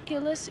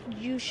ridiculous.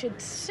 You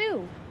should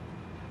sue.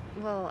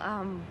 Well,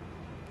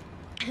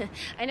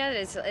 I know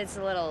that it's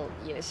a little,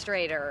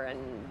 straighter and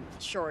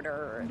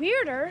shorter.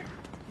 Weirder?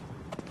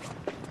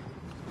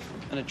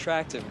 An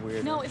attractive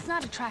weirdo. No, it's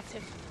not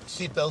attractive.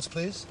 Seatbelts,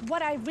 please.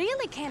 What I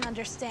really can't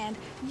understand,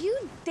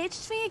 you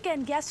ditched me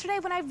again yesterday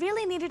when I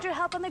really needed your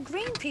help on the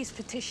Greenpeace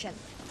petition.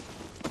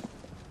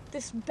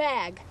 This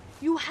bag.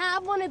 You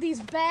have one of these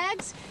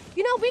bags?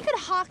 You know, we could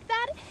hawk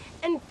that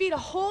and feed a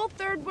whole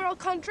third world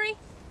country.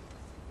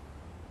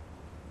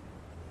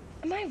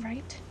 Am I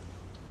right?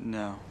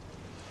 No.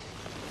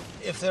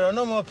 If there are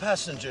no more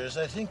passengers,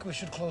 I think we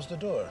should close the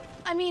door.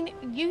 I mean,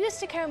 you used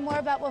to care more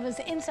about what was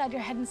inside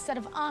your head instead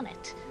of on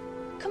it.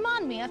 Come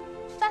on, Mia,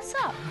 fess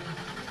up.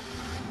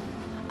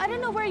 I don't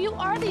know where you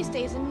are these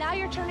days, and now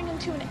you're turning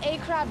into an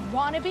A-crowd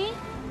wannabe?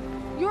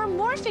 You're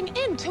morphing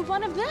into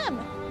one of them.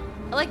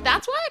 Like,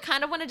 that's why I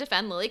kind of want to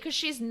defend Lily, because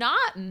she's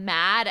not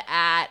mad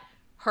at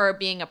her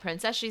being a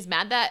princess. She's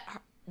mad that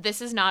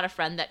this is not a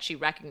friend that she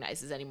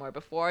recognizes anymore.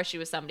 Before, she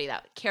was somebody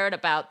that cared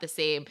about the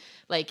same,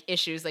 like,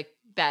 issues, like,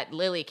 that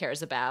Lily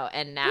cares about,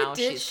 and now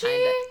she's kind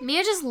of...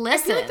 Mia just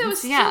listens. I feel like that was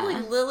still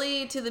like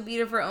Lily to the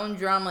beat of her own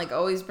drum, like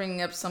always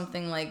bringing up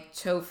something like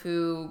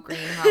tofu,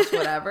 greenhouse,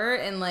 whatever,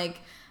 and like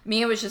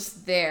Mia was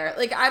just there.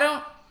 Like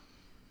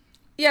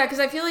because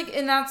I feel like,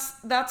 and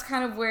that's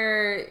kind of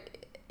where,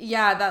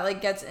 that like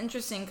gets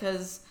interesting,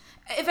 because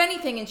if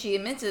anything, and she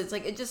admits it, it's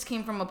like it just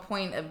came from a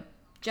point of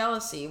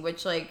jealousy,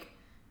 which like,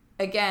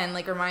 again,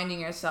 like reminding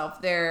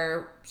yourself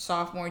they're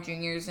sophomore,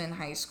 juniors in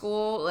high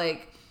school,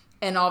 like.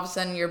 And all of a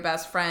sudden your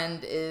best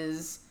friend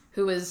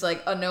who is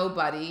like a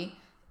nobody,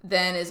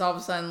 then is all of a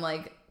sudden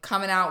like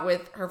coming out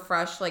with her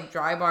fresh like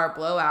dry bar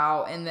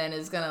blowout, and then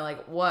is gonna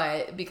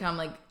like become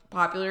like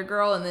popular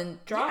girl and then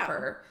drop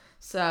her.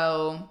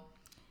 So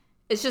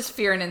it's just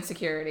fear and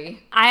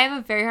insecurity. I have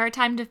a very hard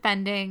time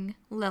defending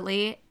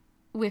Lily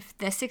with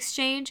this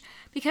exchange,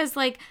 because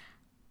like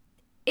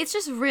it's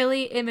just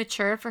really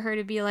immature for her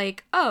to be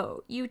like,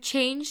 oh, you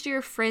changed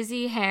your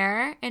frizzy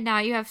hair and now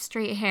you have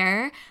straight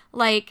hair.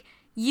 Like,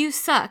 you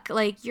suck.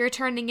 Like, you're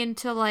turning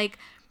into like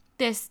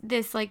this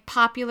like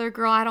popular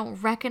girl. I don't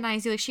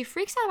recognize you. Like, she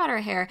freaks out about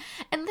her hair.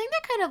 And the thing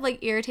that kind of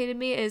like irritated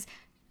me is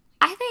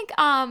I think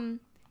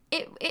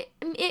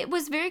it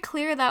was very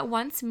clear that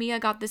once Mia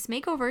got this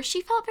makeover,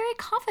 she felt very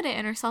confident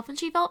in herself and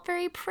she felt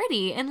very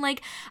pretty. And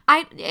like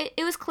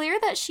it was clear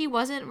that she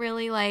wasn't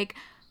really like,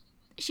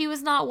 she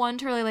was not one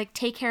to really like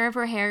take care of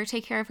her hair,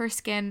 take care of her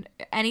skin,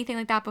 anything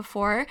like that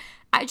before.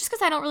 Just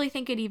because I don't really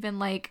think it even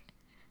like,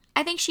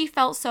 I think she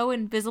felt so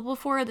invisible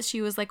for her that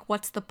she was like,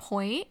 what's the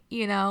point,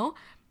 you know?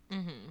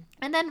 Mm-hmm.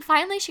 And then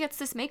finally she gets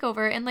this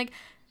makeover and like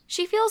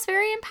she feels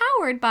very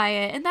empowered by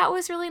it, and that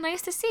was really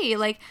nice to see.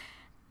 Like,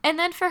 and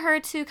then for her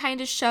to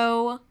kind of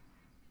show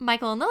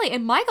Michael and Lily,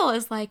 and Michael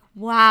is like,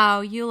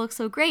 wow, you look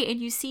so great.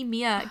 And you see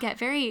Mia get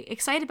very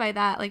excited by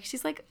that. Like,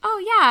 she's like,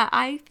 oh yeah,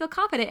 I feel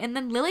confident. And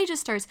then Lily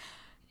just starts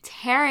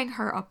tearing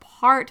her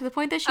apart to the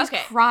point that she's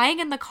crying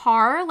in the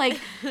car. Like,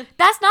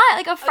 that's not,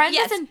 like, a friend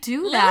doesn't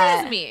do that.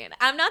 Lily's mean.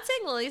 I'm not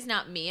saying Lily's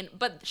not mean,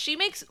 but she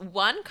makes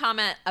one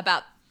comment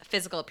about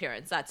physical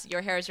appearance. That's,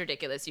 your hair is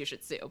ridiculous, you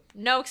should sue.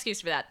 No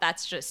excuse for that.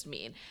 That's just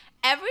mean.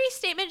 Every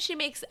statement she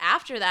makes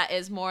after that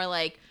is more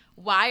like,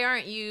 why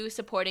aren't you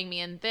supporting me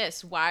in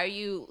this? Why are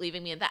you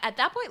leaving me in that? At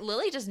that point,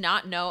 Lily does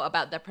not know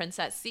about the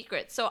princess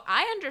secret. So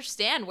I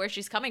understand where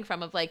she's coming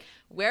from of like,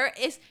 where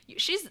is,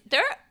 she's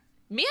there.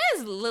 Mia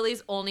is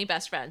Lily's only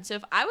best friend. So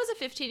if I was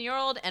a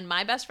 15-year-old and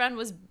my best friend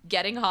was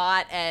getting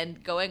hot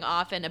and going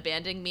off and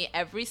abandoning me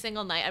every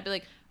single night, I'd be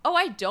like, oh,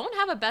 I don't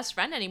have a best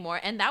friend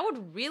anymore. And that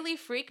would really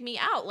freak me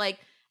out. Like,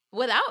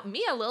 without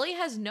Mia, Lily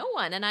has no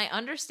one. And I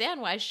understand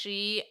why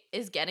she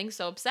is getting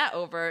so upset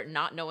over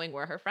not knowing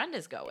where her friend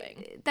is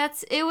going.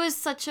 It was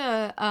such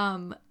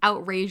a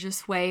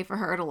outrageous way for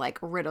her to, like,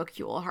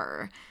 ridicule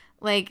her.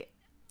 Like,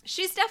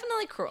 she's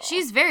definitely cruel.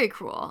 She's very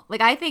cruel.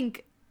 Like, I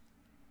think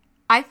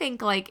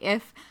like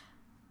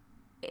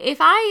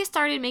if I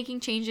started making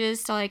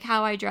changes to, like,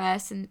 how I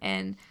dress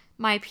and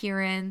my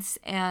appearance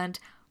and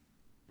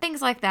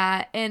things like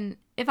that, and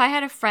if I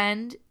had a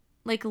friend,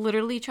 like,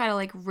 literally try to,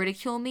 like,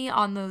 ridicule me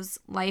on those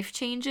life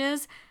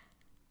changes,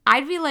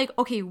 I'd be like,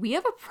 okay, we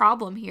have a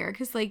problem here.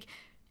 Because, like,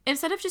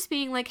 instead of just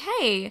being like,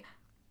 hey,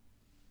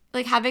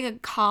 like, having a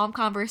calm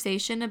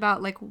conversation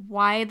about, like,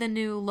 why the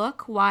new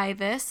look, why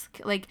this,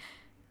 like,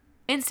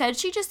 instead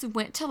she just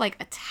went to, like,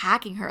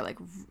 attacking her, like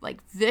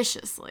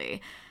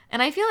viciously.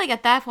 And I feel like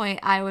at that point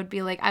I would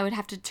be like, I would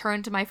have to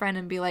turn to my friend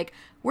and be like,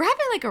 we're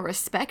having, like, a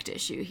respect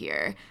issue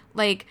here.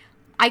 Like,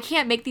 I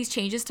can't make these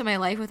changes to my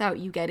life without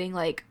you getting,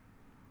 like,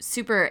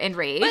 super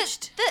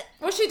enraged.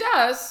 Well, she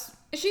does.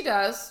 She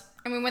does.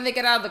 I mean, when they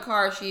get out of the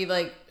car, she,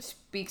 like,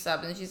 speaks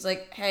up and she's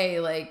like,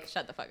 hey, like,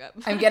 shut the fuck up.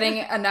 I'm getting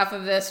enough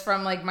of this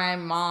from, like, my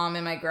mom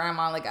and my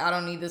grandma. Like, I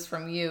don't need this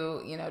from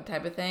you, you know,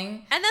 type of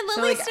thing. And then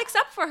Lily sticks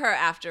up for her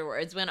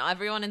afterwards when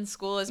everyone in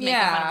school is making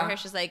fun of her hair.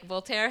 She's like,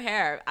 Voltaire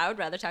hair. I would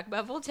rather talk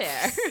about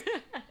Voltaire.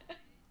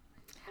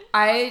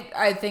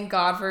 I thank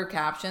God for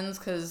captions,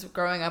 because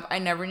growing up, I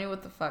never knew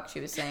what the fuck she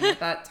was saying at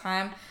that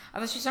time. I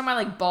thought she was talking about,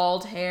 like,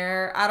 bald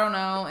hair. I don't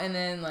know. And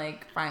then,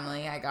 like,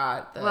 finally I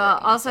got the... Well,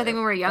 also, I think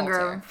when we were younger,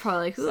 we're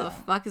probably like, who the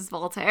fuck is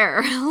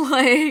Voltaire?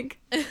 Like...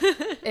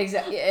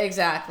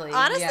 Exactly.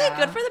 Honestly,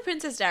 good for the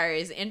Princess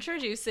Diaries.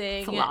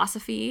 Introducing...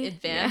 philosophy.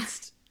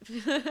 Advanced.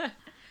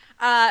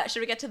 Should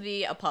we get to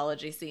the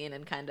apology scene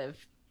and kind of...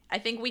 I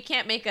think we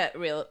can't make a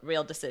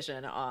real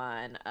decision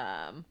on...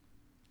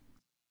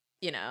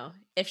 you know,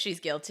 if she's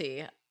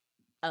guilty,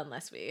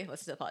 unless we listen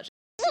to the apology.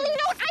 Well, you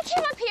know what? I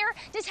came up here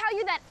to tell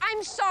you that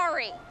I'm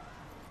sorry.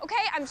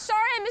 Okay? I'm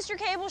sorry I missed your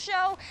cable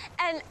show,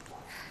 and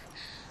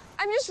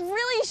I'm just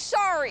really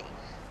sorry.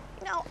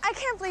 You know, I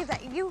can't believe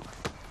that you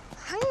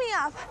hung me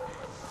up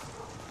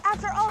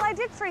after all I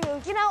did for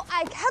you. You know,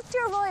 I kept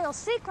your royal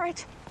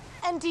secret.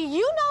 And do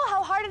you know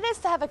how hard it is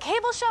to have a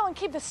cable show and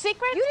keep a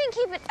secret? You didn't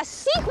keep it a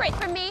secret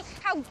from me,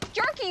 how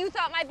jerky you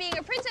thought my being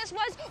a princess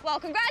was.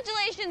 Well,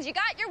 congratulations, you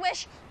got your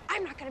wish.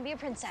 I'm not gonna be a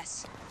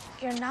princess.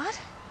 You're not?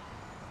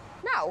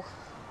 No.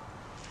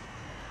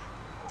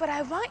 But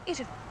I want you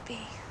to be.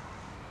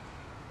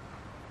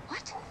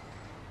 What?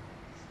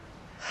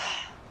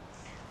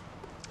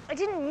 I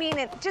didn't mean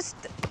it. Just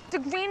the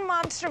green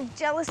monster of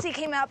jealousy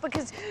came out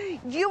because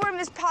you were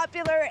Miss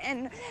Popular,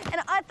 and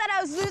I thought I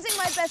was losing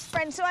my best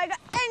friend, so I got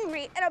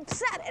angry and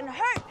upset and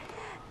hurt.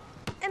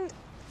 And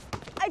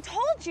I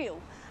told you,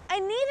 I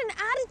need an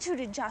attitude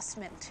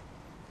adjustment.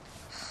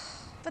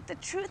 But the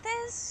truth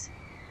is,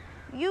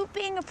 you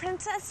being a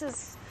princess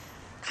is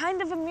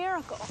kind of a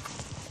miracle.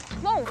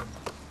 Whoa,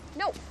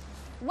 no,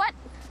 what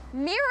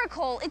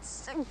miracle?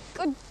 It's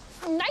a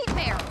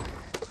nightmare.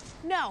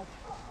 No.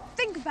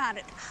 Think about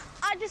it.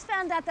 I just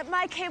found out that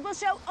my cable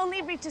show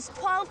only reaches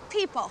 12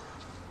 people.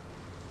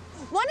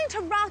 Wanting to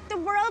rock the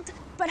world,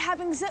 but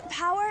having zip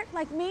power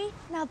like me,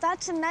 now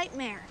that's a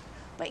nightmare.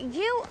 But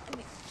you, I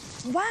mean,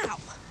 wow.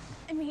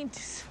 I mean,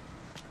 just...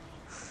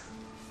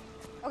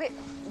 Okay,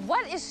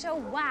 what is so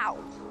wow?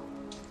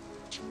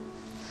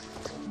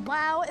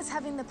 Wow is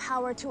having the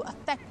power to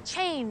affect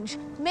change,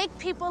 make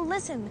people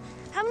listen.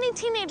 How many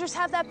teenagers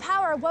have that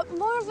power? What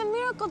more of a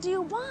miracle do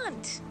you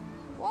want?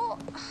 We'll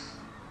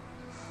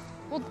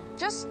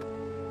just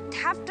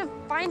have to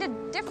find a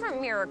different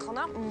miracle,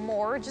 not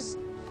more, just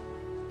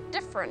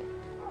different.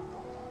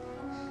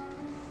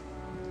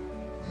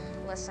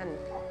 Listen,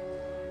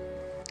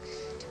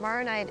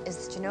 tomorrow night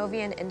is the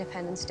Genovian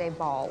Independence Day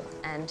Ball,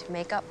 and to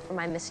make up for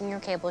my missing your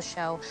cable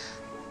show,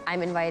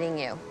 I'm inviting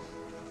you.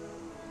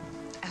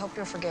 I hope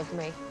you'll forgive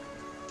me,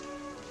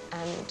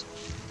 and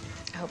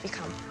I hope you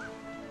come.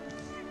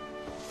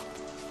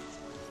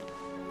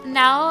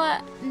 Now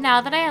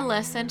that I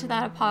listened to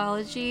that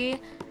apology,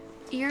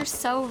 you're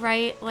so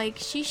right. Like,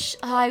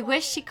 I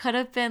wish she could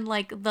have been,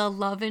 like, the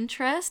love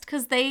interest,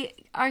 because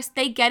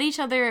they get each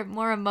other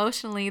more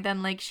emotionally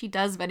than like she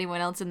does of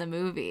anyone else in the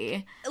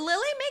movie.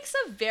 Lily makes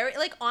a very,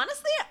 like,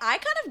 honestly, I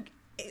kind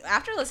of,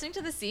 after listening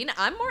to the scene,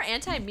 I'm more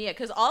anti-Mia,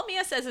 because all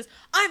Mia says is,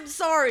 I'm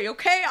sorry,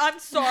 okay? I'm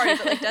sorry.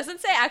 But, like,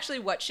 doesn't say actually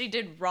what she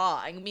did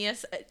wrong.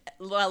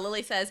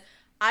 Lily says,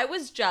 I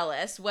was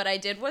jealous. What I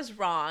did was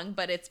wrong,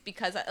 but it's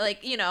because,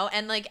 like, you know,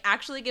 and, like,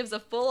 actually gives a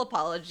full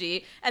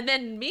apology. And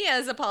then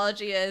Mia's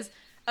apology is,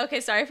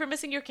 okay, sorry for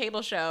missing your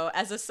cable show.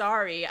 As a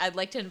sorry, I'd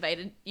like to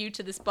invite you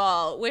to this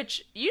ball,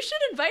 which you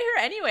should invite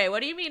her anyway.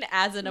 What do you mean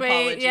as an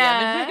apology?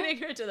 Yeah. I'm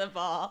inviting her to the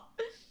ball.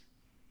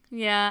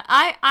 Yeah,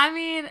 I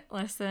mean,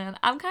 listen,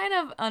 I'm kind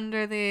of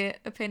under the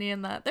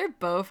opinion that they're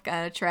both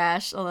kind of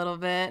trash a little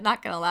bit,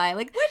 not gonna lie.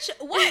 Like,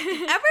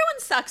 Everyone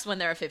sucks when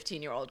they're a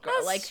 15-year-old girl.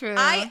 That's like true.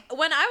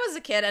 When I was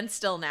a kid, and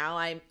still now,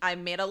 I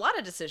made a lot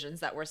of decisions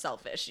that were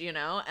selfish, you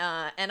know?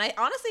 And I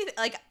honestly,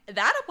 like,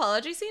 that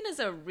apology scene is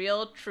a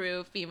real,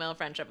 true female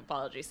friendship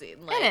apology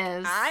scene. Like, It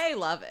is. I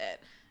love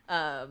it.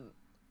 I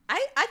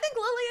think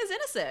Lily is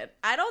innocent.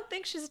 I don't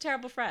think she's a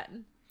terrible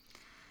friend.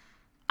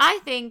 I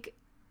think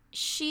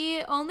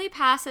she only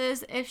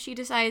passes if she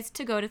decides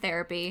to go to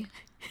therapy.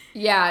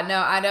 Yeah, no,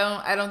 I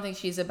don't think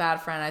she's a bad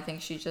friend. I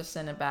think she's just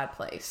in a bad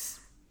place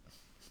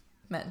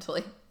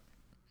mentally.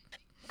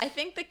 I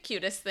think the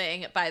cutest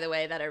thing, by the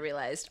way, that I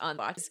realized on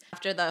Box,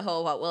 after the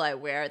whole "what will I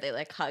wear," they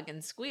like hug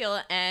and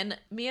squeal, and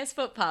Mia's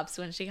foot pops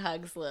when she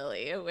hugs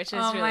Lily, which is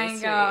Oh really my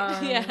sweet.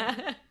 God.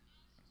 Yeah.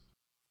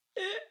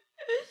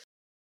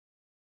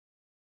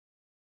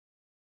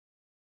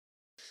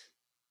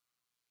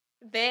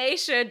 They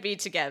should be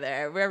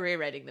together. We're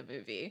rewriting the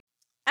movie.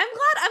 I'm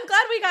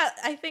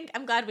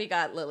glad we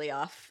got Lily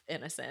off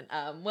innocent.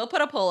 We'll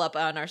put a poll up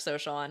on our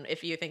social on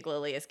if you think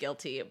Lily is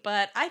guilty,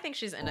 but I think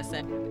she's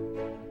innocent.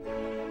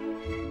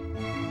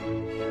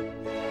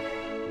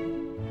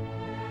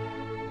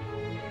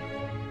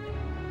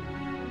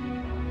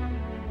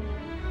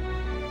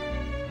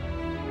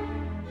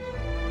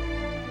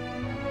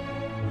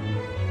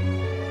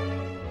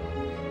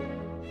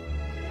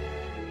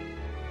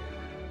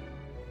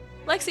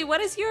 Lexi,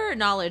 what is your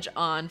knowledge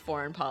on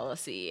foreign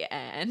policy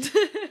and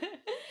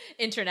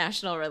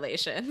international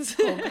relations?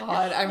 Oh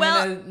God, I'm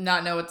gonna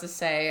not know what to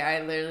say.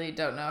 I literally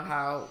don't know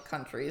how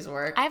countries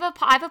work. I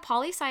have a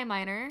poli-sci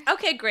minor.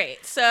 Okay,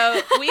 great.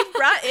 So we've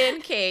brought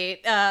in Kate.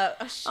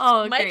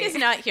 Mike great. is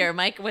not here.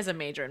 Mike was a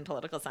major in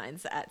political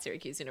science at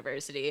Syracuse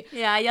University.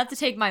 Yeah, you have to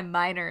take my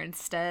minor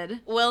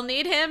instead. We'll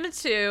need him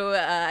to,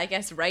 I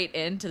guess, write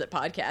into the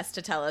podcast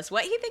to tell us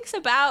what he thinks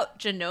about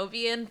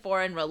Genovian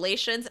foreign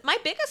relations. My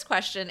biggest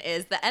question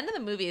is, the end of the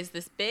movie is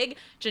this big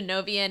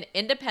Genovian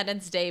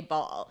Independence Day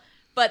ball,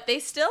 but they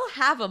still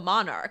have a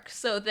monarch.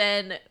 So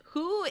then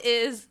who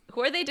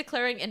are they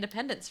declaring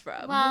independence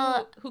from?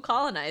 Well, who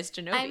colonized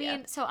Genovia? I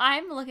mean, so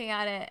I'm looking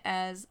at it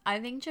as,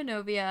 I think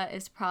Genovia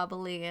is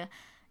probably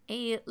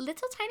a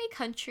little tiny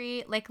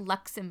country like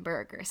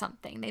Luxembourg or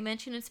something. They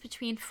mention it's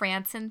between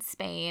France and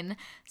Spain,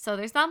 so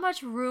there's not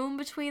much room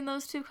between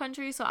those two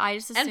countries. So I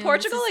just assume and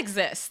Portugal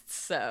exists.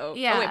 So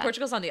yeah. Oh wait,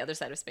 Portugal's on the other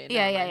side of Spain.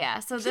 Yeah.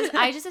 So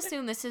I just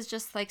assume this is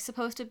just like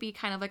supposed to be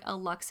kind of like a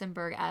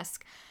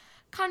Luxembourg-esque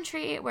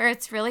country where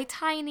it's really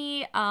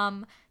tiny.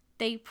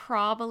 They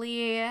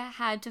probably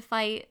had to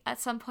fight at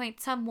some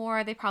point some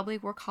war. They probably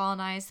were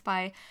colonized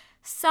by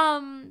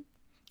some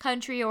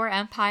country or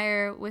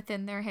empire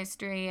within their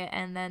history,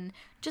 and then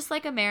just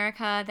like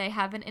America, they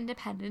have an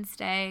Independence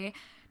Day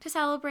to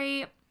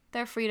celebrate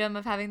their freedom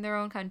of having their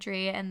own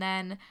country. And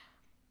then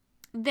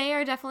they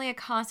are definitely a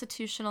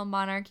constitutional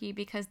monarchy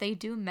because they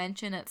do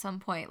mention at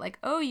some point like,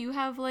 oh, you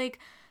have like,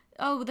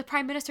 oh, the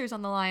prime minister's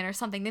on the line or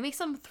something. They make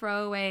some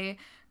throwaway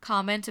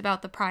comment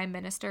about the prime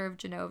minister of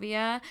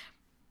Genovia.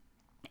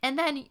 And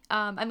then,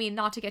 I mean,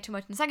 not to get too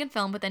much in the second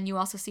film, but then you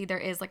also see there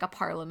is like a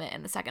parliament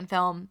in the second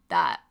film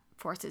that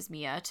forces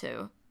Mia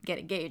to get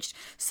engaged.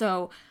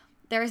 So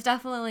there's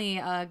definitely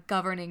a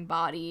governing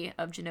body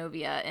of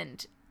Genovia,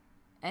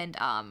 and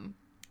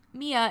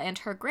Mia and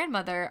her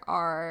grandmother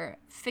are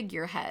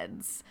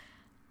figureheads,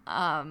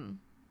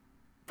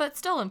 but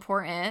still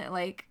important.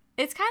 Like,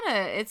 it's kind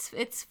of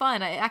it's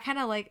fun. I kind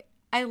of like,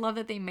 I love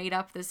that they made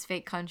up this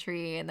fake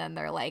country, and then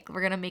they're like,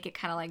 we're gonna make it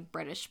kind of like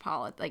British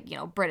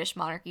British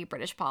monarchy,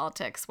 British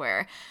politics,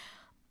 where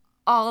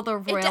all the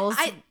royals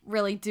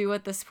really do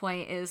at this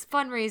point is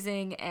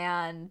fundraising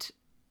and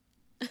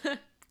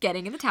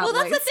getting in the tabloids.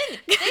 Well, that's the thing.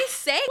 They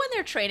say when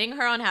they're training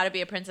her on how to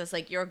be a princess,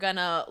 like, you're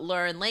gonna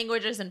learn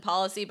languages and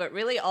policy, but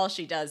really all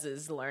she does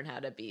is learn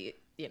how to be,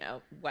 you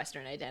know,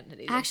 Western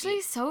identities.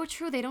 Actually, so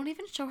true. They don't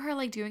even show her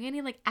like doing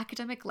any like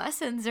academic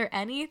lessons or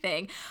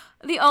anything.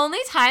 The only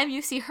time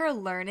you see her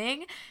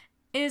learning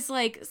is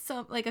like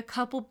a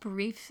couple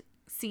brief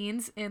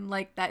scenes in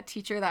like that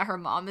teacher that her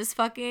mom is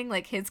fucking,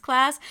 like his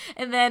class,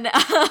 and then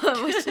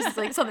which is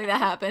like something that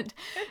happened,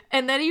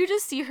 and then you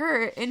just see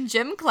her in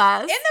gym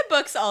class. In the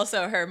books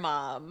also her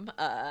mom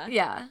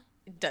yeah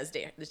does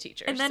date the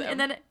teacher. And then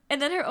so.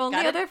 and then her only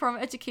Got it? other form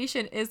of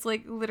education is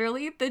like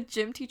literally the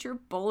gym teacher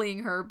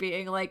bullying her,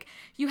 being like,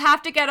 "You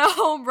have to get a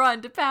home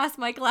run to pass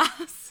my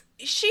class."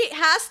 She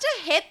has to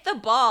hit the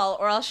ball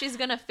or else she's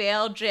gonna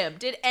fail gym.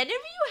 Did any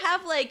of you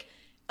have like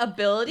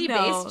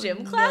ability-based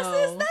gym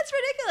classes? no. That's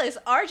ridiculous.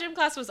 Our gym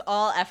class was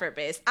all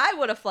effort-based. I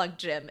would have flunked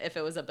gym if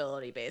it was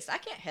ability-based. I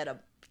can't hit a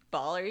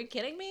ball. Are you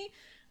kidding me?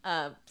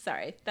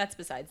 Sorry, that's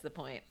besides the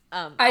point.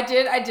 I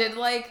did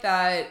like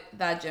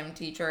that gym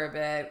teacher a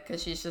bit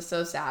because she's just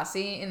so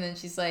sassy, and then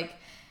she's like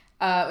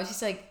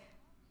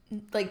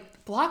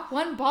block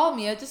one ball,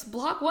 Mia, just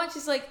block one.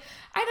 She's like,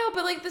 I know,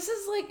 but like this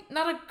is like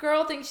not a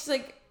girl thing. She's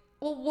like,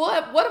 well,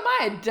 what am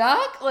I, a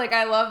duck? Like,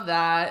 I love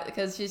that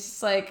because she's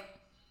just like,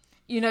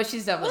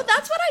 she's definitely. Well,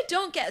 that's what I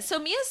don't get. So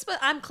Mia's,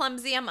 I'm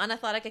clumsy, I'm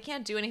unathletic, I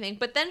can't do anything.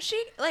 But then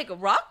she, like,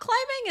 rock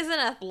climbing is an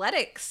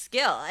athletic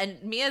skill.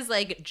 And Mia's,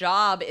 like,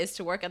 job is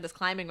to work at this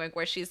climbing rink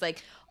where she's,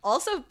 like,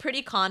 also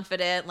pretty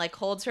confident, like,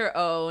 holds her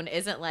own,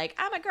 isn't like,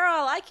 I'm a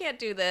girl, I can't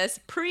do this,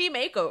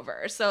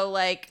 pre-makeover. So,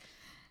 like...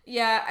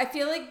 Yeah, I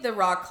feel like the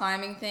rock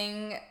climbing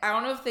thing, I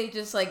don't know if they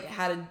just, like,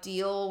 had a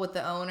deal with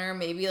the owner.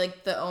 Maybe,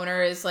 like, the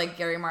owner is, like,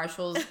 Gary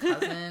Marshall's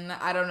cousin.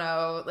 I don't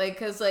know. Like,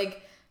 because,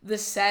 like, the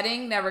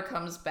setting never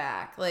comes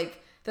back.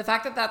 Like, the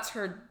fact that that's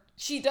her...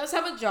 She does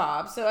have a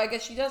job, so I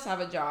guess she does have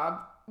a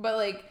job. But,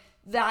 like,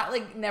 that,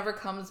 like, never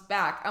comes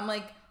back. I'm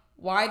like,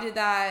 why did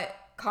that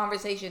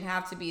conversation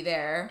have to be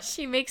there?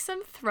 She makes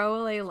some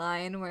throwaway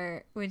line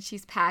where when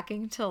she's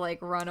packing to like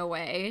run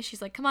away,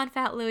 she's like, "Come on,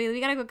 Fat Louie, we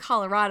gotta go to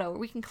Colorado where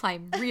we can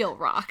climb real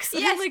rocks."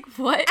 And Yes. I'm like,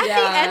 what? At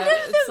the end of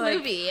it's the like-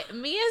 movie,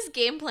 Mia's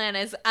game plan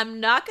is, I'm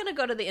not going to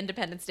go to the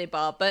Independence Day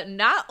ball, but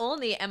not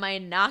only am I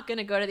not going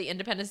to go to the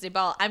Independence Day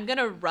ball, I'm going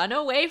to run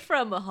away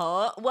from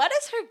home. What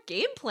is her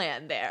game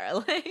plan there?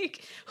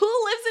 Like,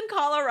 who lives in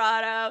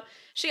Colorado?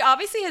 She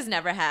obviously has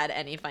never had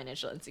any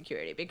financial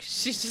insecurity because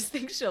she just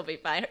thinks she'll be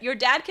fine. Your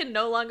dad can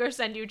no longer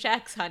send you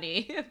checks,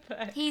 honey.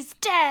 But... He's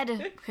dead.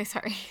 Okay,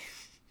 sorry.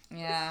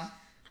 Yeah.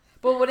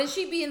 But wouldn't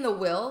she be in the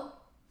will?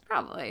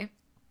 Probably.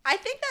 I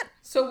think that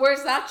So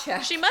where's that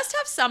check? she must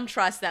have some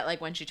trust that,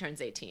 like, when she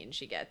turns 18,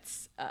 she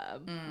gets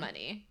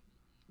money.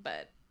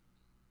 But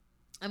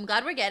I'm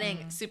glad we're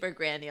getting super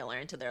granular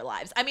into their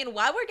lives. I mean,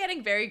 while we're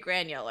getting very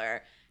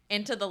granular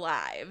into the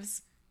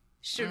lives,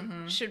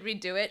 should we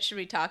do it? Should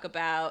we talk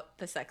about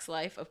the sex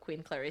life of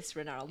Queen Clarice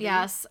Rinaldi?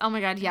 Yes. Oh my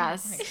god,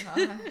 yes. Oh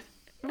my God.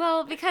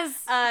 Well, because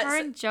her so-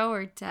 and Joe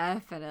are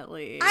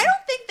definitely. I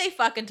don't think they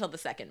fuck until the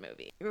second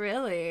movie.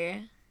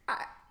 Really.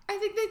 I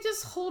think they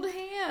just hold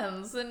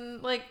hands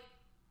and like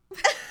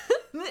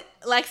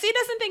Lexi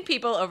doesn't think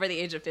people over the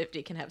age of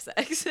 50 can have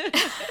sex.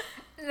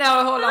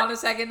 no, hold on a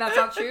second. That's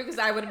not true because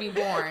I wouldn't be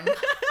born.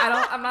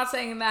 I'm not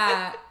saying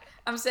that.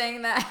 I'm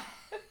saying that.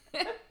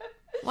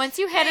 Once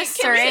you hit a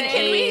certain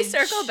Can we age,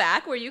 circle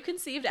back? Were you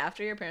conceived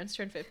after your parents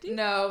turned 50?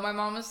 No, my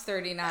mom was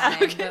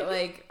 39, but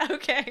like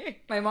Okay.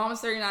 my mom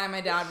was 39.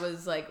 My dad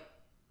was like,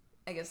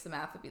 I guess the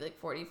math would be like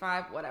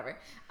 45, whatever.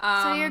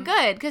 So you're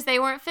good because they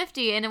weren't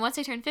 50, and then once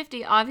they turn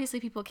 50, obviously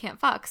people can't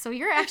fuck. So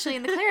you're actually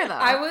in the clear though.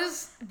 I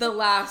was the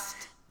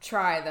last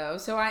try though,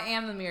 so I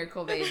am the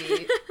miracle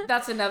baby.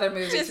 That's another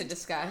movie to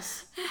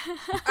discuss.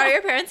 Are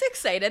your parents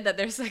excited that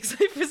their sex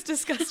life was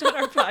discussed on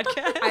our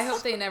podcast? I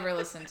hope they never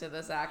listen to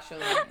this,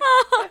 actually.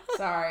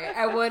 Sorry.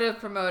 I would have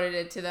promoted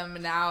it to them,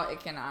 but now it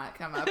cannot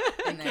come up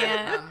in their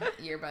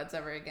earbuds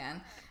ever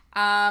again.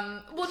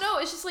 Well, no,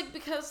 it's just, like,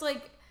 because,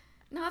 like,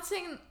 not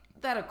saying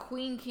that a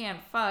queen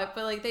can't fuck,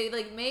 but, like, they,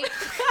 like, make,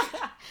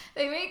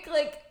 they make,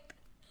 like,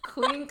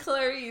 Queen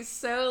Clarice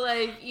so,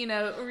 like,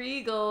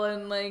 regal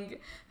and,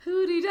 like,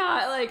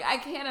 hootie-dot. Like, I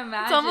can't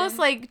imagine. It's almost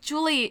like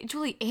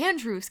Julie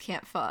Andrews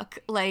can't fuck.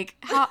 Like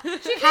how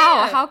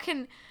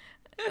can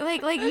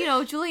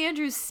Julie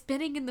Andrews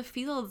spinning in the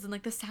fields and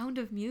like the sound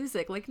of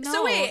music. Like no.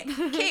 So wait,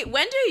 Kate,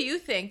 when do you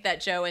think that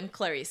Joe and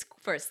Clarice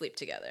first sleep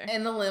together?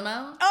 In the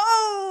limo?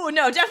 Oh,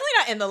 no, definitely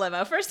not in the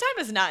limo. First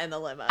time is not in the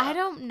limo. I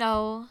don't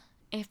know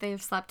if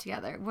they've slept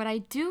together. What I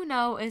do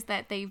know is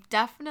that they've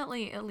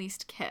definitely at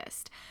least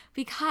kissed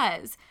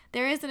because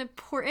there is an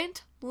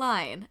important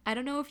line. I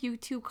don't know if you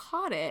two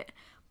caught it,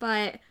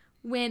 but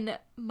when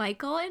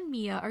Michael and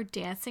Mia are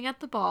dancing at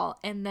the ball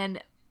and then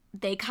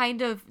they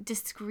kind of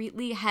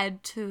discreetly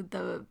head to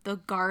the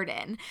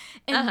garden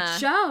and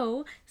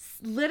Joe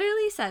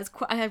literally says,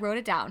 I wrote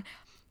it down,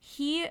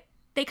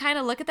 they kind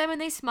of look at them and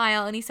they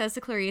smile, and he says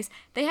to Clarice,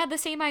 "They had the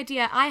same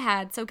idea I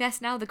had, so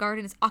guess now the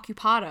garden is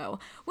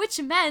occupado,"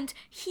 which meant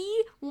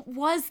he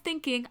was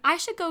thinking, I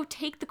should go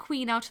take the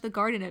queen out to the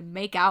garden and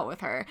make out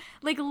with her.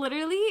 Like,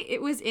 literally,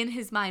 it was in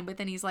his mind, but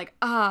then he's like,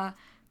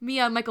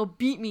 Mia and Michael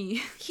beat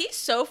me. He's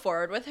so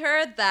forward with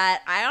her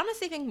that I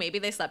honestly think maybe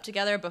they slept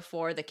together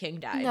before the king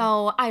died.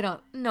 No, I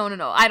don't. No.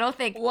 I don't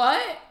think. What?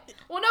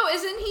 Well, no,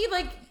 isn't he,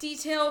 like,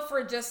 detailed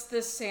for just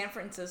this San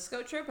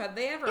Francisco trip? Have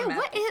they ever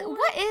met before?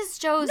 What is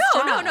Joe's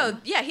No, job? no.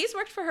 Yeah, he's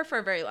worked for her for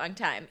a very long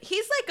time.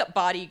 He's like a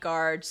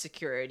bodyguard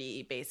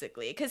security,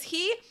 basically. Because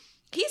he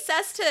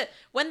says to,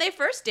 when they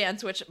first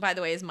dance, which, by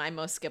the way, is my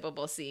most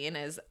skippable scene,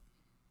 is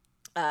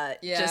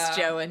just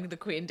Joe and the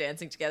Queen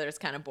dancing together is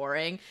kind of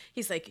boring.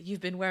 He's like,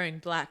 you've been wearing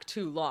black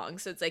too long.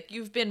 So it's like,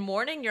 you've been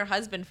mourning your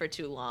husband for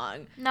too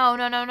long.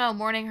 No,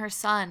 mourning her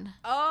son.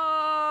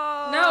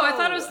 Oh. No, I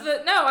thought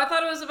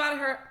it was about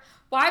her.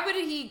 Why would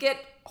he get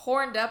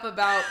horned up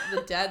about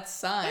the dead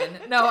son?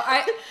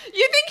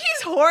 You think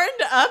he's horned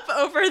up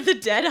over the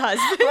dead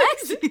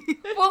husband?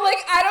 Well, like,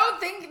 I don't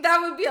think that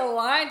would be a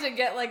line to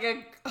get, like,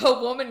 a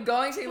woman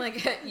going, saying,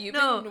 like, you've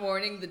been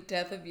mourning the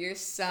death of your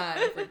son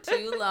for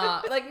too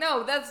long. Like,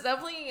 no, that's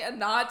definitely a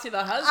nod to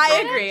the husband. I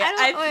agree.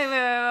 Wait,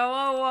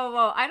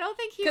 whoa. I don't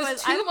think he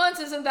was. Because 2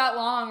 months isn't that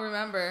long,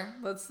 remember.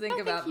 Let's think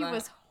about that. He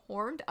was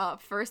horned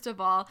up, first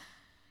of all.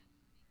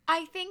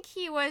 I think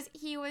he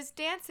was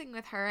dancing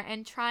with her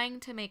and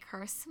trying to make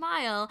her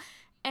smile,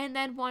 and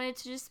then wanted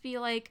to just be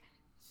like,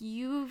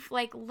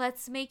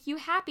 let's make you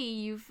happy.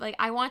 You've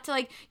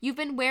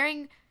been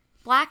wearing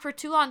black for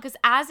too long, because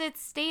as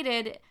it's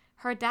stated,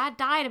 her dad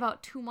died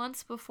about 2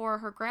 months before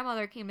her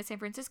grandmother came to San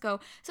Francisco,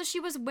 so she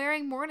was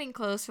wearing mourning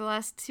clothes for the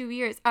last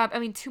 2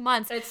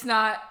 months. That's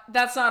not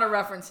a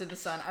reference to the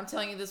son. I'm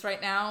telling you this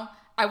right now.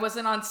 I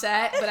wasn't on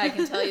set, but I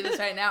can tell you this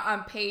right now.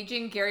 I'm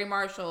paging Gary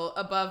Marshall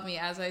above me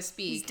as I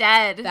speak. He's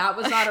dead. That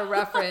was not a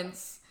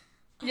reference.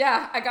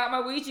 Yeah, I got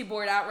my Ouija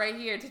board out right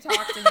here to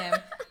talk to him.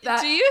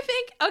 Do you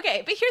think,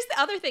 okay, but here's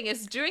the other thing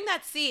is during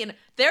that scene,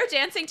 they're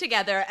dancing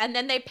together and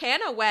then they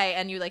pan away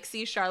and you like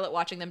see Charlotte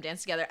watching them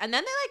dance together. And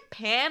then they like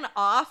pan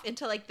off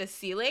into like the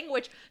ceiling,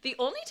 which the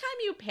only time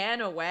you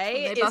pan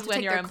away is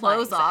when you're implying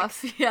clothes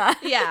off. Yeah.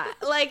 Yeah.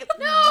 Like,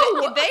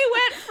 no, they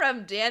went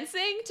from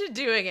dancing to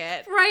doing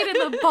it. Right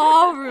in the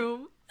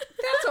ballroom.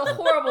 That's a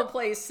horrible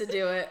place to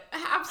do it.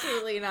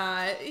 Absolutely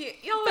not.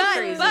 Y'all are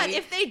crazy. But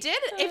if they did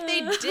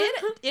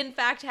in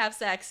fact have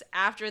sex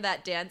after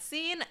that dance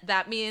scene,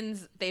 that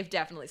means they've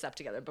definitely slept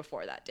together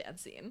before that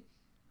dance scene.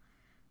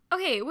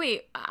 Okay,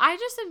 wait. I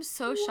just am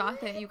so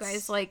shocked that you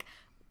guys like.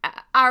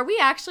 Are we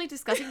actually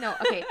discussing? No.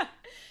 Okay.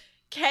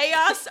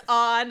 Chaos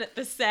on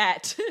the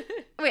set.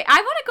 Wait, I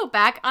want to go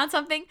back on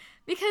something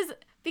because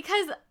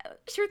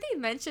Shruti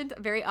mentioned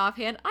very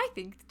offhand, I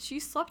think she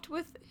slept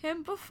with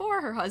him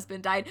before her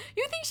husband died.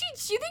 You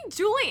think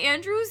Julie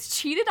Andrews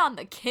cheated on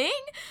the king?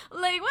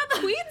 Like, what the?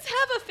 Queens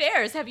have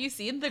affairs. Have you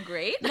seen The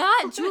Great?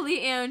 Not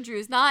Julie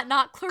Andrews, not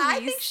Clarice.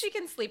 I think she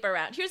can sleep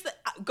around. Here's the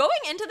going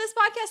into this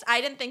podcast, I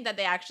didn't think that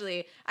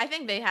I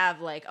think they have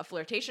like a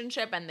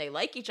flirtationship and they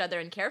like each other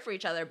and care for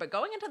each other, but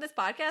going into this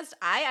podcast,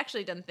 I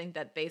actually didn't think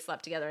that they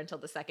slept together until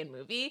the second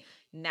movie.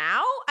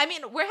 Now, I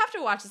mean, we have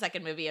to watch the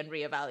second movie and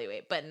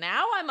reevaluate, but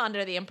now I'm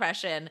under the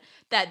impression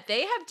that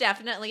they have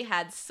definitely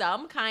had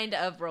some kind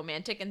of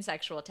romantic and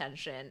sexual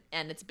tension,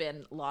 and it's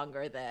been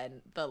longer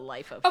than the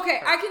life of Okay,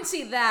 her. I can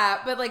see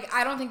that, but like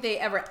I don't think they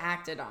ever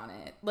acted on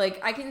it. Like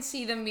I can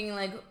see them being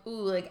like,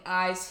 ooh, like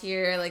eyes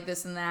here, like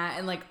this and that,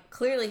 and like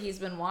clearly he's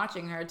been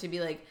watching her to be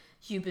like,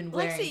 you've been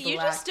wearing Lexi, black. you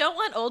just don't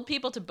want old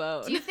people to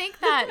bone. Do you think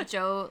that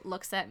Joe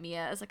looks at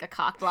Mia as like a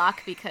cock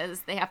block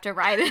because they have to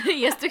ride it?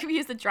 He has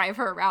to drive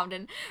her around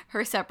in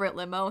her separate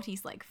limo, and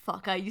he's like,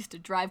 fuck, I used to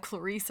drive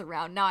Clarice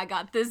around. Now I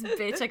got this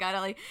bitch. I gotta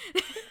like.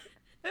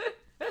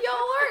 Y'all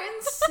are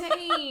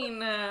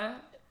insane.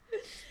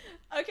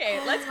 Okay,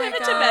 let's pivot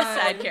to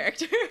best side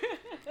character.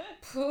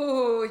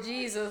 Ooh,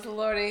 Jesus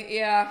Lordy,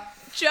 yeah.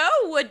 Joe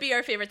would be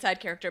our favorite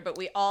side character, but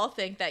we all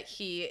think that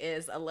he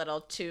is a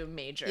little too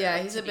major. Yeah,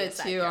 he's a be bit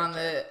side too on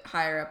character. the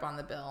higher up on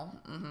the bill.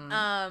 Mm-hmm.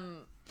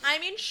 I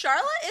mean,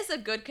 Charlotte is a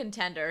good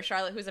contender.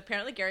 Charlotte, who's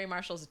apparently Gary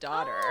Marshall's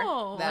daughter.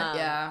 Oh.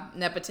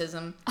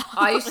 Nepotism.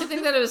 I used to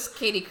think that it was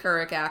Katie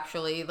Couric,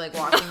 actually, like,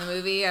 watching the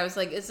movie. I was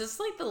like, is this,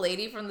 like, the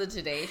lady from the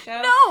Today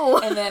Show? No!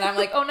 And then I'm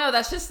like, oh, no,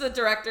 that's just the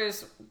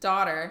director's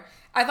daughter.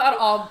 I thought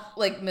all,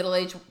 like,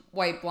 middle-aged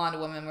white blonde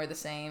women were the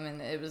same,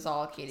 and it was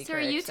all Katie Couric. So are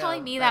you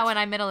telling me that when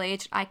I'm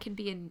middle-aged, I can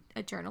be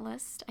a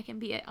journalist? I can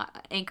be an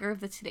anchor of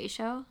the Today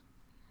Show?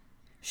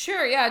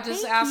 Sure, yeah,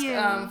 just Thank you.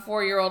 ask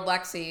 4-year-old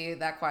Lexi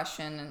that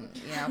question, and,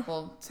 you know,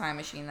 we'll time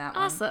machine that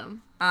one.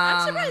 Awesome.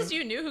 I'm surprised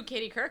you knew who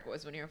Katie Couric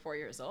was when you were 4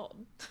 years old.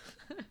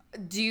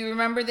 Do you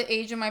remember the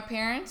age of my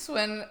parents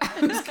when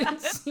I was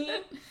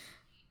conceived?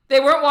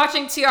 They weren't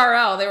watching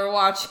TRL. They were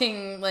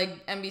watching,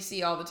 like,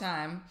 NBC all the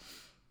time.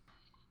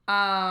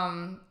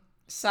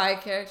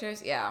 Side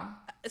characters, yeah.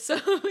 So,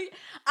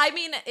 I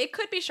mean, it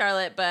could be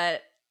Charlotte,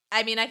 but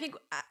I mean, I think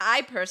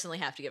I personally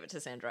have to give it to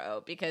Sandra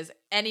Oh, because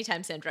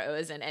anytime Sandra Oh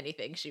is in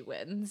anything, she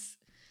wins.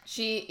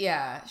 She's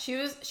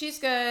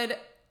good.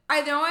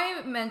 I know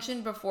I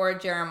mentioned before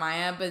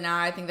Jeremiah, but now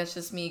I think that's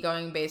just me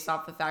going based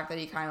off the fact that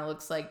he kind of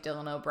looks like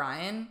Dylan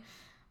O'Brien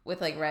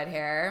with like red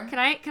hair. Can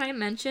I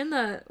mention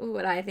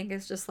what I think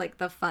is just like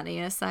the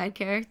funniest side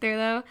character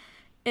though?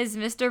 Is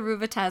Mr.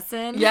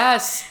 Ruvatessin.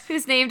 Yes.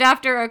 Who's named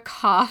after a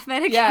cough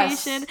medication.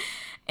 Yes.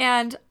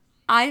 And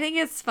I think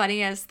it's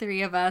funny as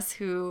three of us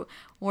who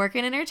work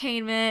in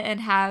entertainment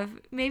and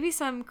have maybe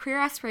some career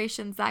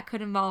aspirations that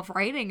could involve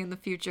writing in the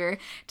future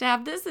to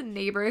have this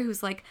neighbor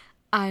who's like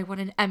I won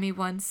an Emmy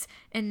once,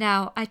 and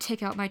now I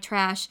take out my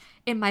trash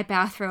in my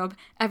bathrobe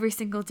every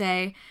single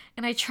day,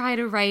 and I try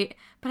to write,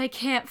 but I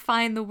can't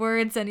find the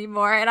words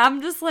anymore. And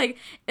I'm just like,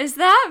 is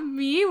that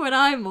me when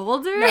I'm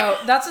older? No,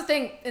 that's the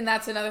thing, and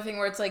that's another thing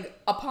where it's like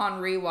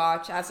upon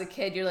rewatch as a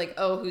kid, you're like,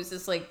 oh, who's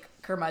this like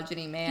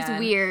curmudgeon-y man? He's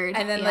weird.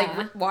 And then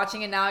like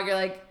watching it now, you're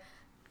like,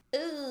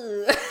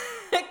 ooh,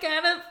 I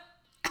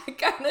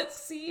kind of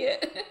see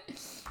it.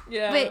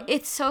 Yeah. But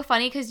it's so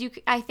funny because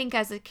I think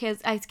as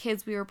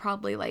kids, we were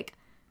probably like,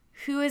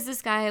 who is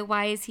this guy?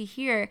 Why is he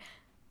here?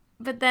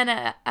 But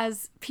then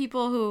as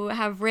people who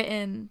have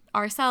written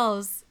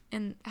ourselves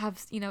and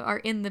have, are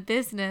in the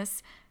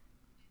business,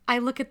 I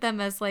look at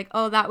them as like,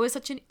 oh, that was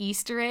such an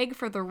Easter egg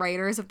for the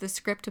writers of the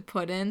script to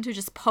put in to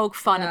just poke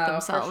fun at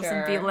themselves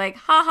and be like,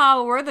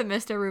 haha, we're the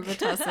Mr.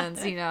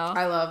 Robitussin,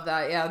 I love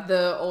that. Yeah,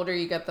 the older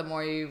you get, the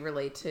more you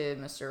relate to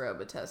Mr.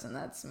 Robitussin.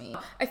 That's me.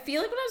 I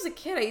feel like when I was a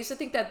kid, I used to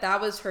think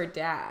that was her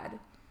dad.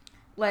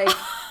 Like,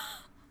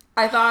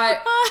 I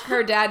thought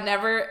her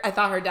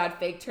dad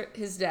faked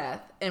his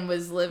death and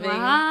was living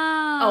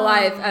a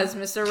life as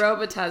Mr.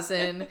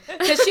 Robitussin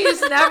because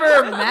she's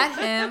never met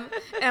him.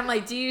 And I'm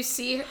like, do you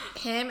see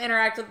him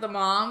interact with the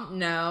mom?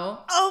 No.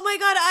 Oh my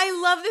God, I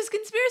love this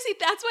conspiracy.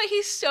 That's why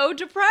he's so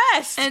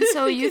depressed. And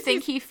so you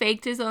think he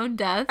faked his own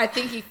death? I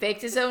think he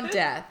faked his own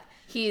death.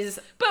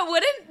 But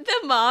wouldn't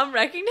the mom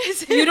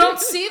recognize him? You don't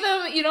see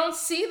them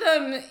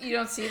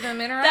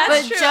interact.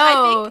 That's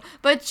true.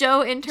 But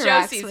Joe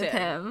interacts with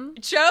him.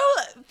 Joe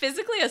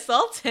physically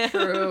assaults him.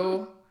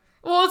 True.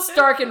 Well, it's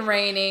dark and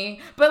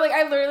rainy, but like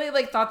I literally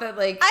like thought that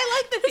like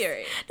I like the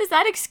theory. Does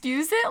that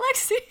excuse it,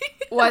 Lexi?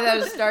 Why that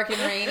was dark and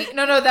rainy?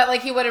 No, that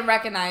like he wouldn't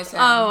recognize him.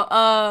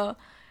 Oh.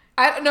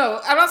 I'm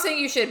not saying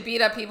you should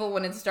beat up people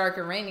when it's dark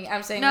and rainy.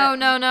 I'm saying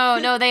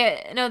no.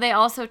 They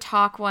also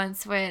talk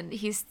once when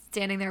he's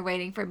standing there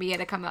waiting for Mia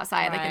to come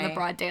outside, like in the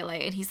broad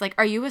daylight, and he's like,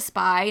 "Are you a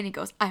spy?" And he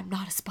goes, "I'm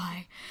not a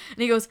spy." And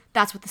he goes,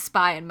 "That's what the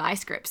spy in my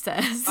script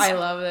says." I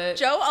love it.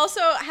 Joe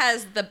also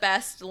has the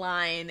best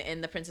line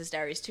in The Princess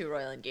Diaries 2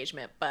 Royal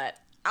Engagement, but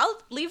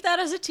I'll leave that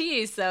as a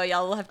tease, so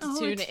y'all will have to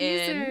tune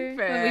in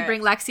for when we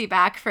bring Lexi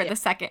back for the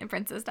second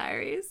Princess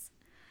Diaries.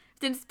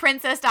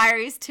 Princess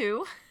Diaries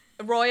 2.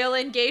 Royal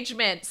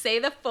Engagement. Say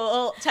the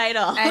full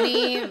title.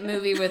 Any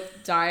movie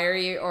with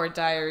diary or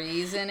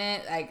diaries in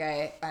it, like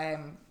I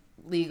am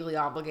legally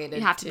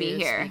obligated to be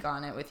here. Speak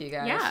on it with you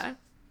guys. Yeah.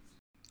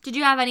 Did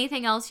you have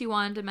anything else you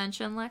wanted to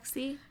mention,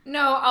 Lexi?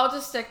 No, I'll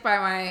just stick by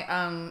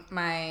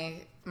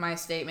my my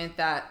statement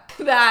that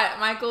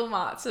Michael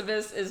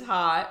Matsubis is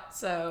hot.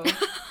 So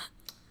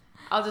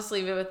I'll just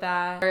leave it with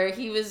that. Or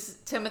he was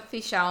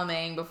Timothy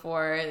Chalamet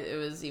before it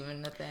was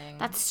even a thing.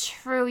 That's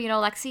true.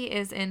 Lexi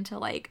is into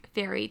like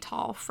very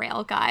tall,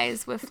 frail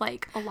guys with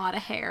like a lot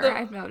of hair.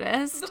 I've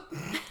noticed.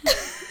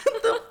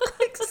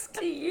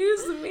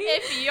 Excuse me.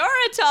 If you're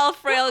a tall,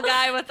 frail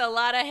guy with a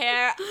lot of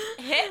hair,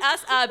 hit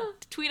us up.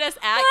 Tweet us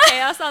at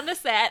Chaos on the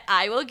Set.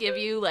 I will give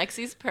you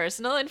Lexi's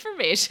personal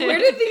information. Where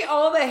did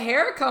all the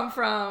hair come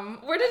from?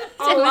 Where did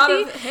a lot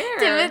of hair?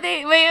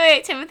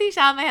 Timothy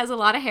Chalamet has a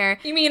lot of hair.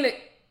 You mean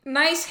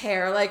nice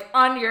hair, like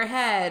on your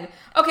head?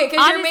 Okay,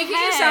 because you're making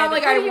it sound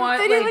like I want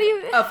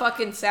a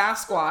fucking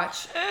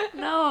Sasquatch.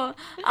 No,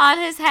 on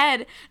his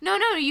head. No.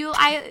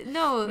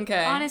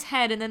 Okay. On his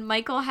head, and then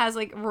Michael has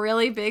like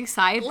really big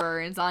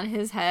sideburns on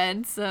his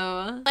head.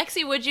 So,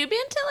 Lexi, would you be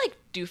into like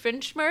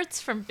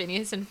Doofenshmirtz from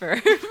Phineas and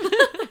Ferb?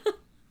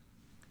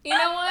 You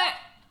know what?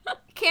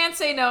 Can't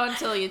say no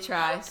until you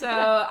try. So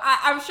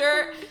I'm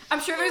sure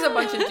there's a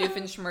bunch of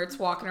Doofenshmirtz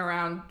walking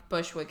around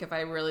Bushwick if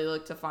I really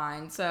look to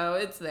find. So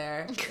it's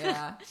there.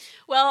 Yeah.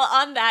 Well,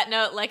 on that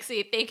note,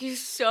 Lexi, thank you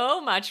so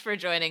much for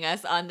joining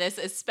us on this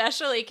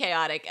especially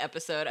chaotic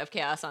episode of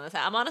Chaos on the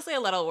Set. I'm honestly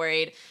a little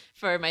worried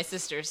for my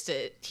sisters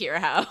to hear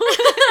how.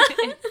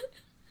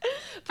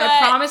 I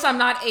promise I'm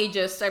not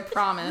ageist. I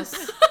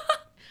promise.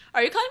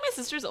 Are you calling my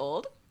sisters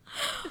old?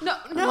 No,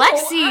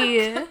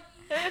 Lexi.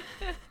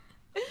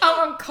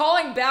 I'm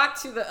calling back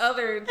to the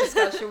other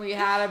discussion we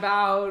had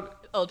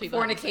about old people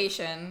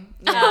fornication.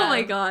 Yeah. Oh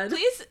my God.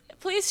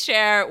 Please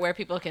share where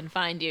people can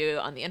find you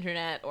on the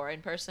internet or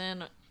in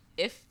person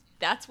if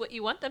that's what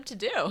you want them to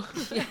do.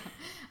 Yeah.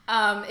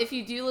 If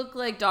you do look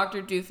like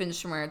Dr.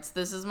 Doofenshmirtz,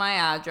 this is my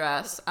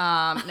address.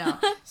 No.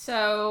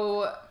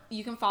 So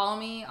you can follow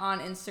me on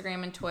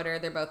Instagram and Twitter.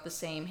 They're both the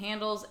same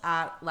handles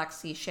at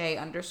LexiShay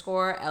 _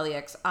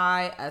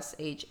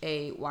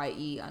 LEXISHAYE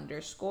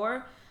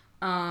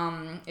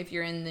 _ If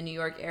you're in the New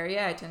York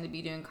area, I tend to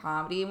be doing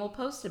comedy and we'll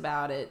post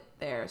about it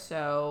there.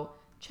 So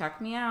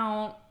check me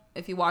out.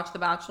 If you watch The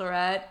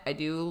Bachelorette, I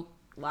do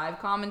live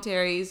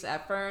commentaries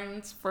at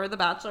Ferns for The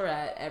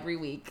Bachelorette every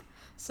week.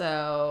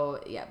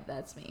 So yeah,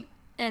 that's me.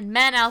 And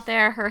men out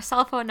there, her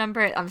cell phone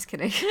number, I'm just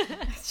kidding.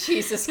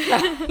 Jesus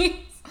Christ.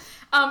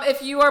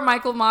 If you are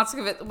Michael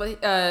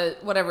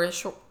Motzkovitz, whatever,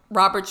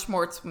 Robert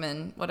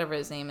Schwartzman, whatever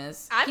his name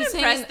is. I'm He's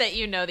impressed that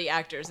you know the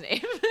actor's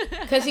name.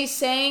 Because he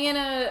sang in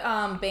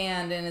a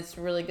band, and it's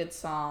a really good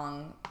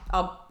song.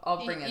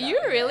 I'll bring it up. You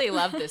really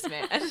love this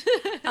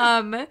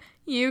man.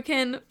 You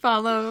can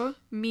follow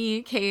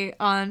me, Kate,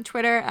 on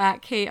Twitter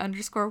at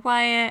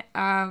Kate_Wyatt.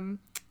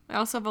 I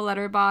also have a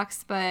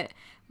letterbox, but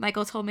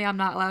Michael told me I'm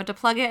not allowed to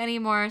plug it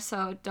anymore,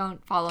 so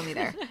don't follow me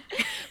there.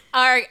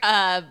 Our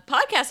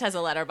podcast has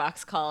a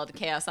letterbox called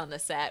Chaos on the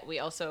Set. We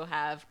also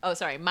have,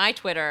 my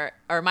Twitter,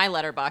 or my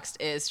letterbox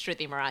is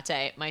Shruti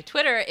Maratte. My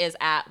Twitter is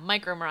at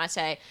Micro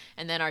Maratte.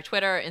 And then our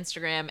Twitter,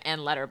 Instagram,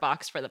 and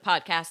letterbox for the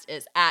podcast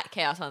is at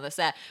Chaos on the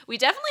Set. We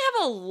definitely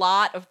have a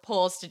lot of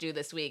polls to do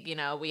this week. You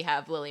know, we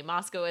have Lily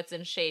Moskowitz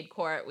in Shade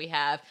Court. We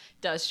have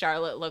Does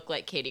Charlotte Look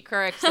Like Katie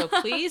Couric? So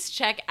please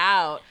check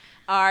out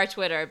our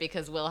Twitter,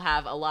 because we'll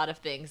have a lot of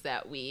things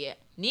that we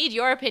need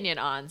your opinion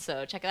on.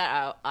 So check that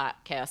out at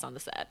Chaos on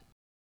the Set.